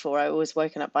early before. I was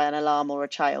woken up by an alarm or a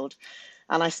child.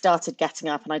 And I started getting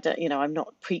up, and I'm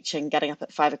not preaching getting up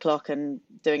at 5 o'clock and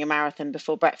doing a marathon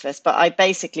before breakfast, but I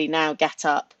basically now get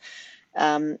up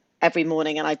every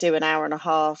morning and I do an hour and a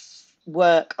half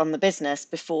work on the business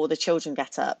before the children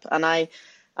get up. And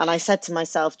I said to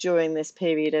myself during this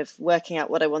period of working out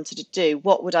what I wanted to do,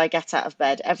 what would I get out of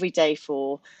bed every day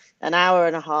for an hour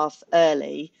and a half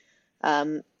early,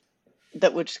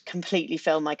 that would completely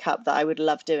fill my cup, that I would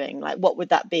love doing? Like, what would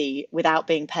that be without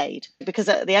being paid? Because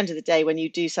at the end of the day, when you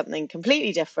do something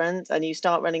completely different and you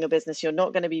start running a business, you're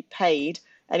not going to be paid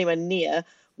anywhere near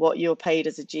what you're paid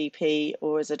as a GP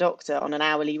or as a doctor on an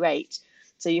hourly rate.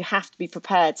 So you have to be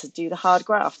prepared to do the hard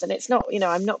graft. And it's not,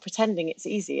 I'm not pretending it's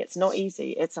easy. It's not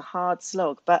easy. It's a hard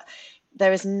slog. But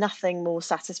there is nothing more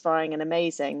satisfying and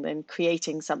amazing than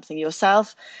creating something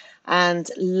yourself and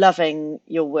loving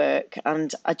your work.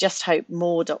 And I just hope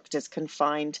more doctors can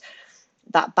find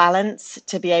that balance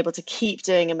to be able to keep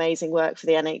doing amazing work for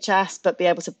the NHS, but be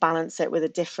able to balance it with a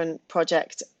different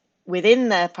project within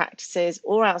their practices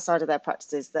or outside of their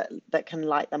practices that can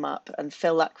light them up and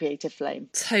fill that creative flame.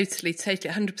 Totally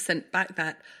 100% back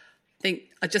that. I think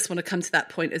I just want to come to that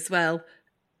point as well.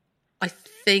 I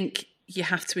think you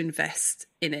have to invest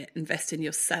in it, invest in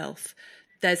yourself.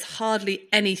 There's hardly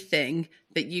anything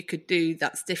that you could do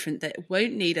that's different that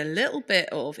won't need a little bit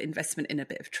of investment in a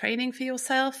bit of training for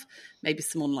yourself, maybe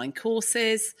some online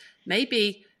courses,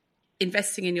 maybe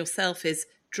investing in yourself is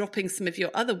dropping some of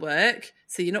your other work.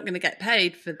 So you're not going to get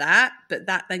paid for that, but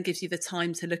that then gives you the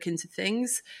time to look into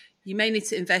things. You may need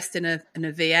to invest in a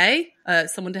VA,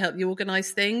 someone to help you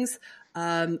organize things,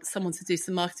 someone to do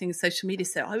some marketing and social media.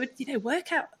 So I would,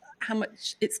 work out how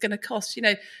much it's going to cost.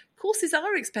 Courses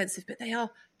are expensive, but they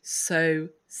are so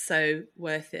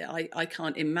worth it. I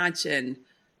can't imagine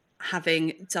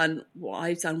having done what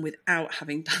I've done without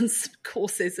having done some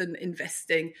courses and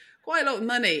investing quite a lot of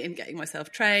money in getting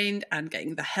myself trained and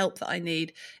getting the help that I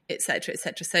need, etc.,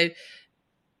 etc. So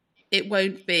it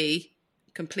won't be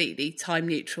completely time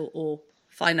neutral or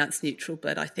finance neutral,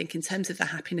 but I think in terms of the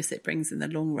happiness it brings in the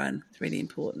long run, it's really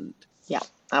important. Yeah,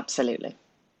 absolutely.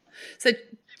 So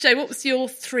Jo, what was your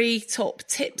 3 top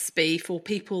tips be for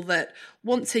people that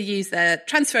want to use their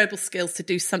transferable skills to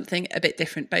do something a bit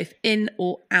different, both in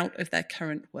or out of their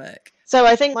current work? So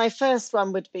I think my first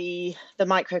one would be the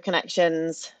micro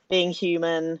connections, being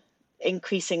human,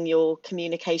 increasing your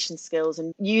communication skills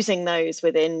and using those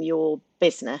within your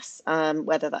business,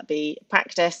 whether that be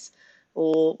practice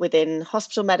or within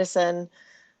hospital medicine.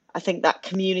 I think that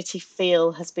community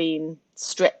feel has been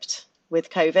stripped with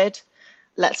COVID.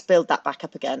 Let's build that back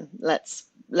up again. Let's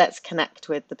connect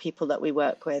with the people that we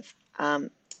work with.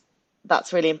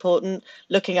 That's really important.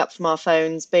 Looking up from our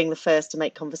phones, being the first to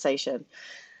make conversation.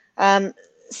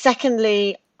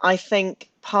 Secondly, I think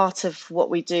part of what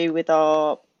we do with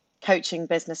our coaching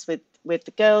business with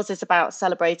the girls is about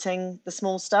celebrating the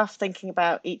small stuff, thinking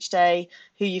about each day,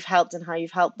 who you've helped and how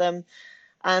you've helped them,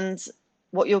 and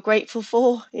what you're grateful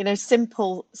for,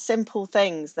 simple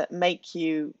things that make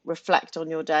you reflect on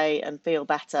your day and feel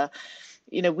better.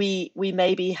 We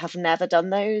maybe have never done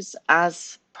those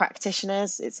as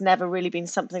practitioners. It's never really been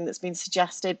something that's been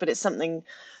suggested, but it's something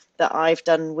that I've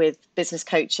done with business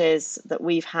coaches that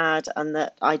we've had and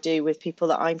that I do with people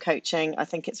that I'm coaching. I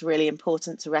think it's really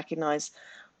important to recognize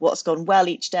what's gone well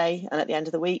each day and at the end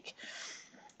of the week.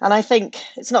 And I think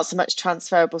it's not so much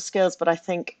transferable skills, but I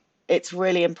think it's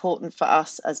really important for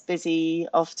us as busy,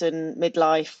 often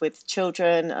midlife with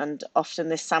children, and often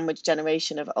this sandwich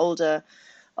generation of older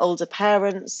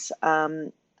parents.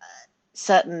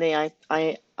 Certainly,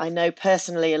 I know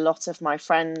personally a lot of my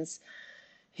friends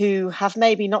who have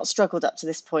maybe not struggled up to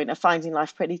this point are finding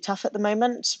life pretty tough at the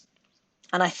moment.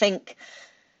 And I think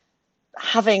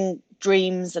having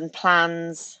dreams and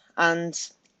plans and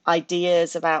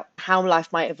ideas about how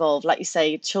life might evolve, like you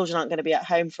say, children aren't going to be at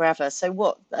home forever. So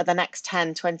what are the next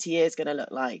 10, 20 years going to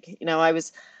look like?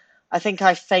 I think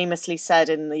I famously said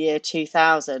in the year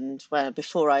 2000, where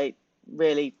before I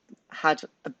really had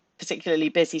a particularly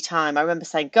busy time, I remember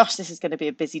saying, gosh, this is going to be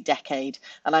a busy decade.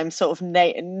 And I'm sort of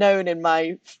known in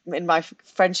my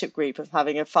friendship group of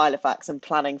having a Filofax and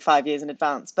planning 5 years in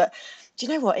advance. But do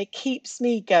you know what? It keeps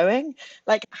me going.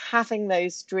 Like having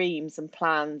those dreams and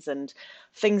plans and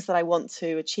things that I want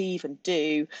to achieve and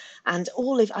do, and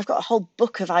I've got a whole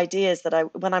book of ideas that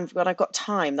when I've got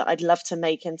time that I'd love to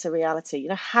make into reality.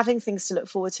 Having things to look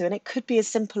forward to, and it could be as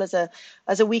simple as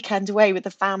a weekend away with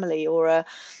the family, or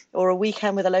a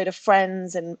weekend with a load of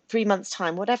friends in 3 months'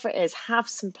 time, whatever it is. Have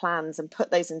some plans and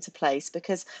put those into place,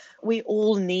 because we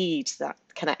all need that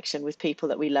connection with people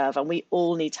that we love, and we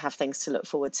all need to have things to look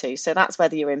forward to. So that's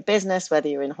whether you're in business, whether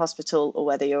you're in hospital, or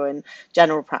whether you're in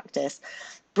general practice.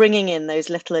 Bringing in those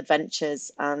little adventures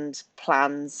and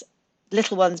plans,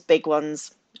 little ones, big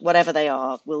ones, whatever they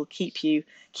are, will keep you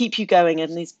going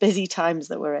in these busy times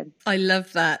that we're in. I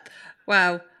love that.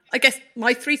 Wow. I guess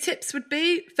my 3 tips would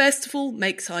be, first of all,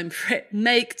 make time for it.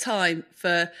 Make time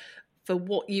for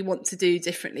what you want to do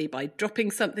differently by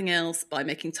dropping something else, by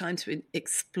making time to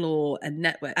explore and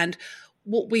network. And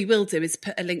what we will do is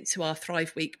put a link to our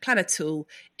Thrive Week planner tool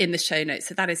in the show notes.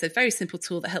 So that is a very simple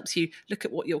tool that helps you look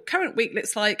at what your current week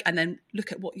looks like and then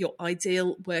look at what your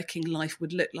ideal working life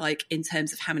would look like in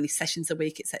terms of how many sessions a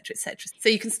week, et cetera, et cetera. So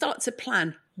you can start to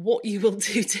plan what you will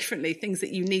do differently, things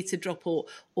that you need to drop or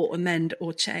amend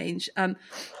or change. I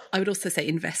would also say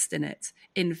invest in it.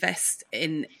 Invest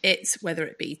in it, whether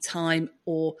it be time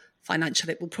or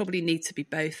financial. It will probably need to be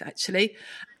both, actually.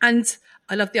 And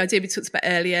I love the idea we talked about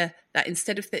earlier, that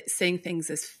instead of seeing things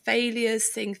as failures,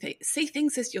 see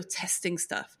things as you're testing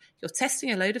stuff. You're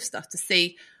testing a load of stuff to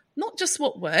see not just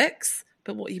what works,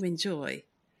 but what you enjoy.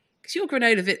 Because your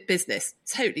granola business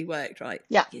totally worked, right?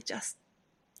 Yeah. You just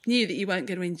knew that you weren't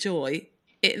going to enjoy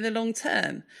it in the long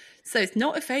term. So it's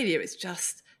not a failure, it's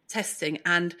just testing.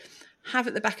 And have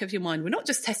at the back of your mind, we're not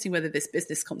just testing whether this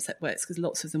business concept works, because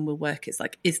lots of them will work. It's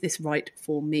like, is this right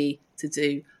for me to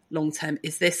do long term?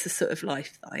 Is this the sort of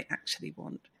life that I actually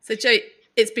want? So Jo,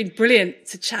 it's been brilliant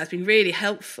to chat. It's been really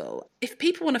helpful. If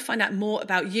people want to find out more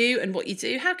about you and what you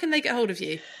do, how can they get hold of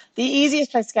you? The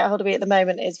easiest place to get hold of me at the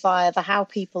moment is via the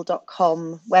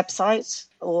howpeople.com website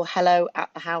or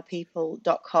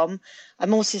hello@thehowpeople.com.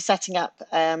 I'm also setting up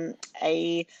a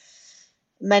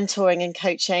mentoring and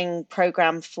coaching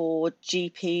program for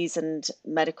GPs and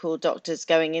medical doctors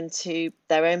going into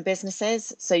their own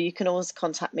businesses. So you can always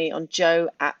contact me on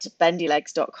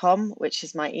jo@bendylegs.com, which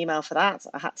is my email for that.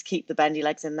 I had to keep the Bendy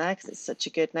Legs in there because it's such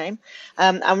a good name.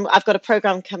 And I've got a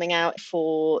program coming out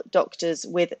for doctors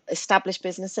with established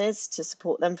businesses to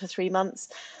support them for 3 months.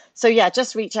 So yeah,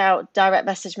 just reach out, direct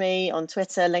message me on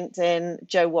Twitter, LinkedIn,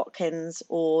 Jo Watkins,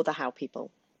 or the How People.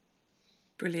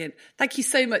 Brilliant. Thank you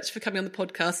so much for coming on the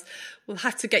podcast. We'll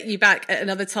have to get you back at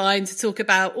another time to talk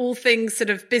about all things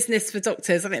sort of business for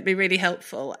doctors. I think it'd be really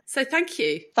helpful. So thank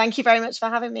you. Thank you very much for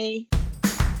having me.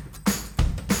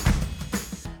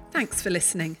 Thanks for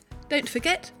listening. Don't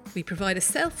forget, we provide a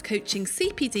self-coaching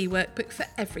CPD workbook for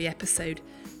every episode.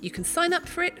 You can sign up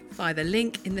for it via the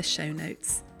link in the show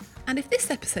notes. And if this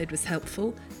episode was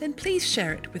helpful, then please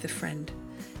share it with a friend.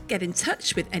 Get in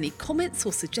touch with any comments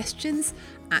or suggestions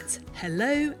at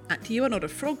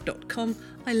hello@youarenotafrog.com.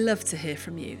 I love to hear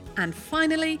from you. And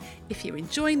finally, if you're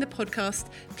enjoying the podcast,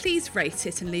 please rate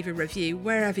it and leave a review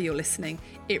wherever you're listening.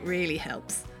 It really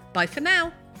helps. Bye for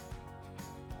now.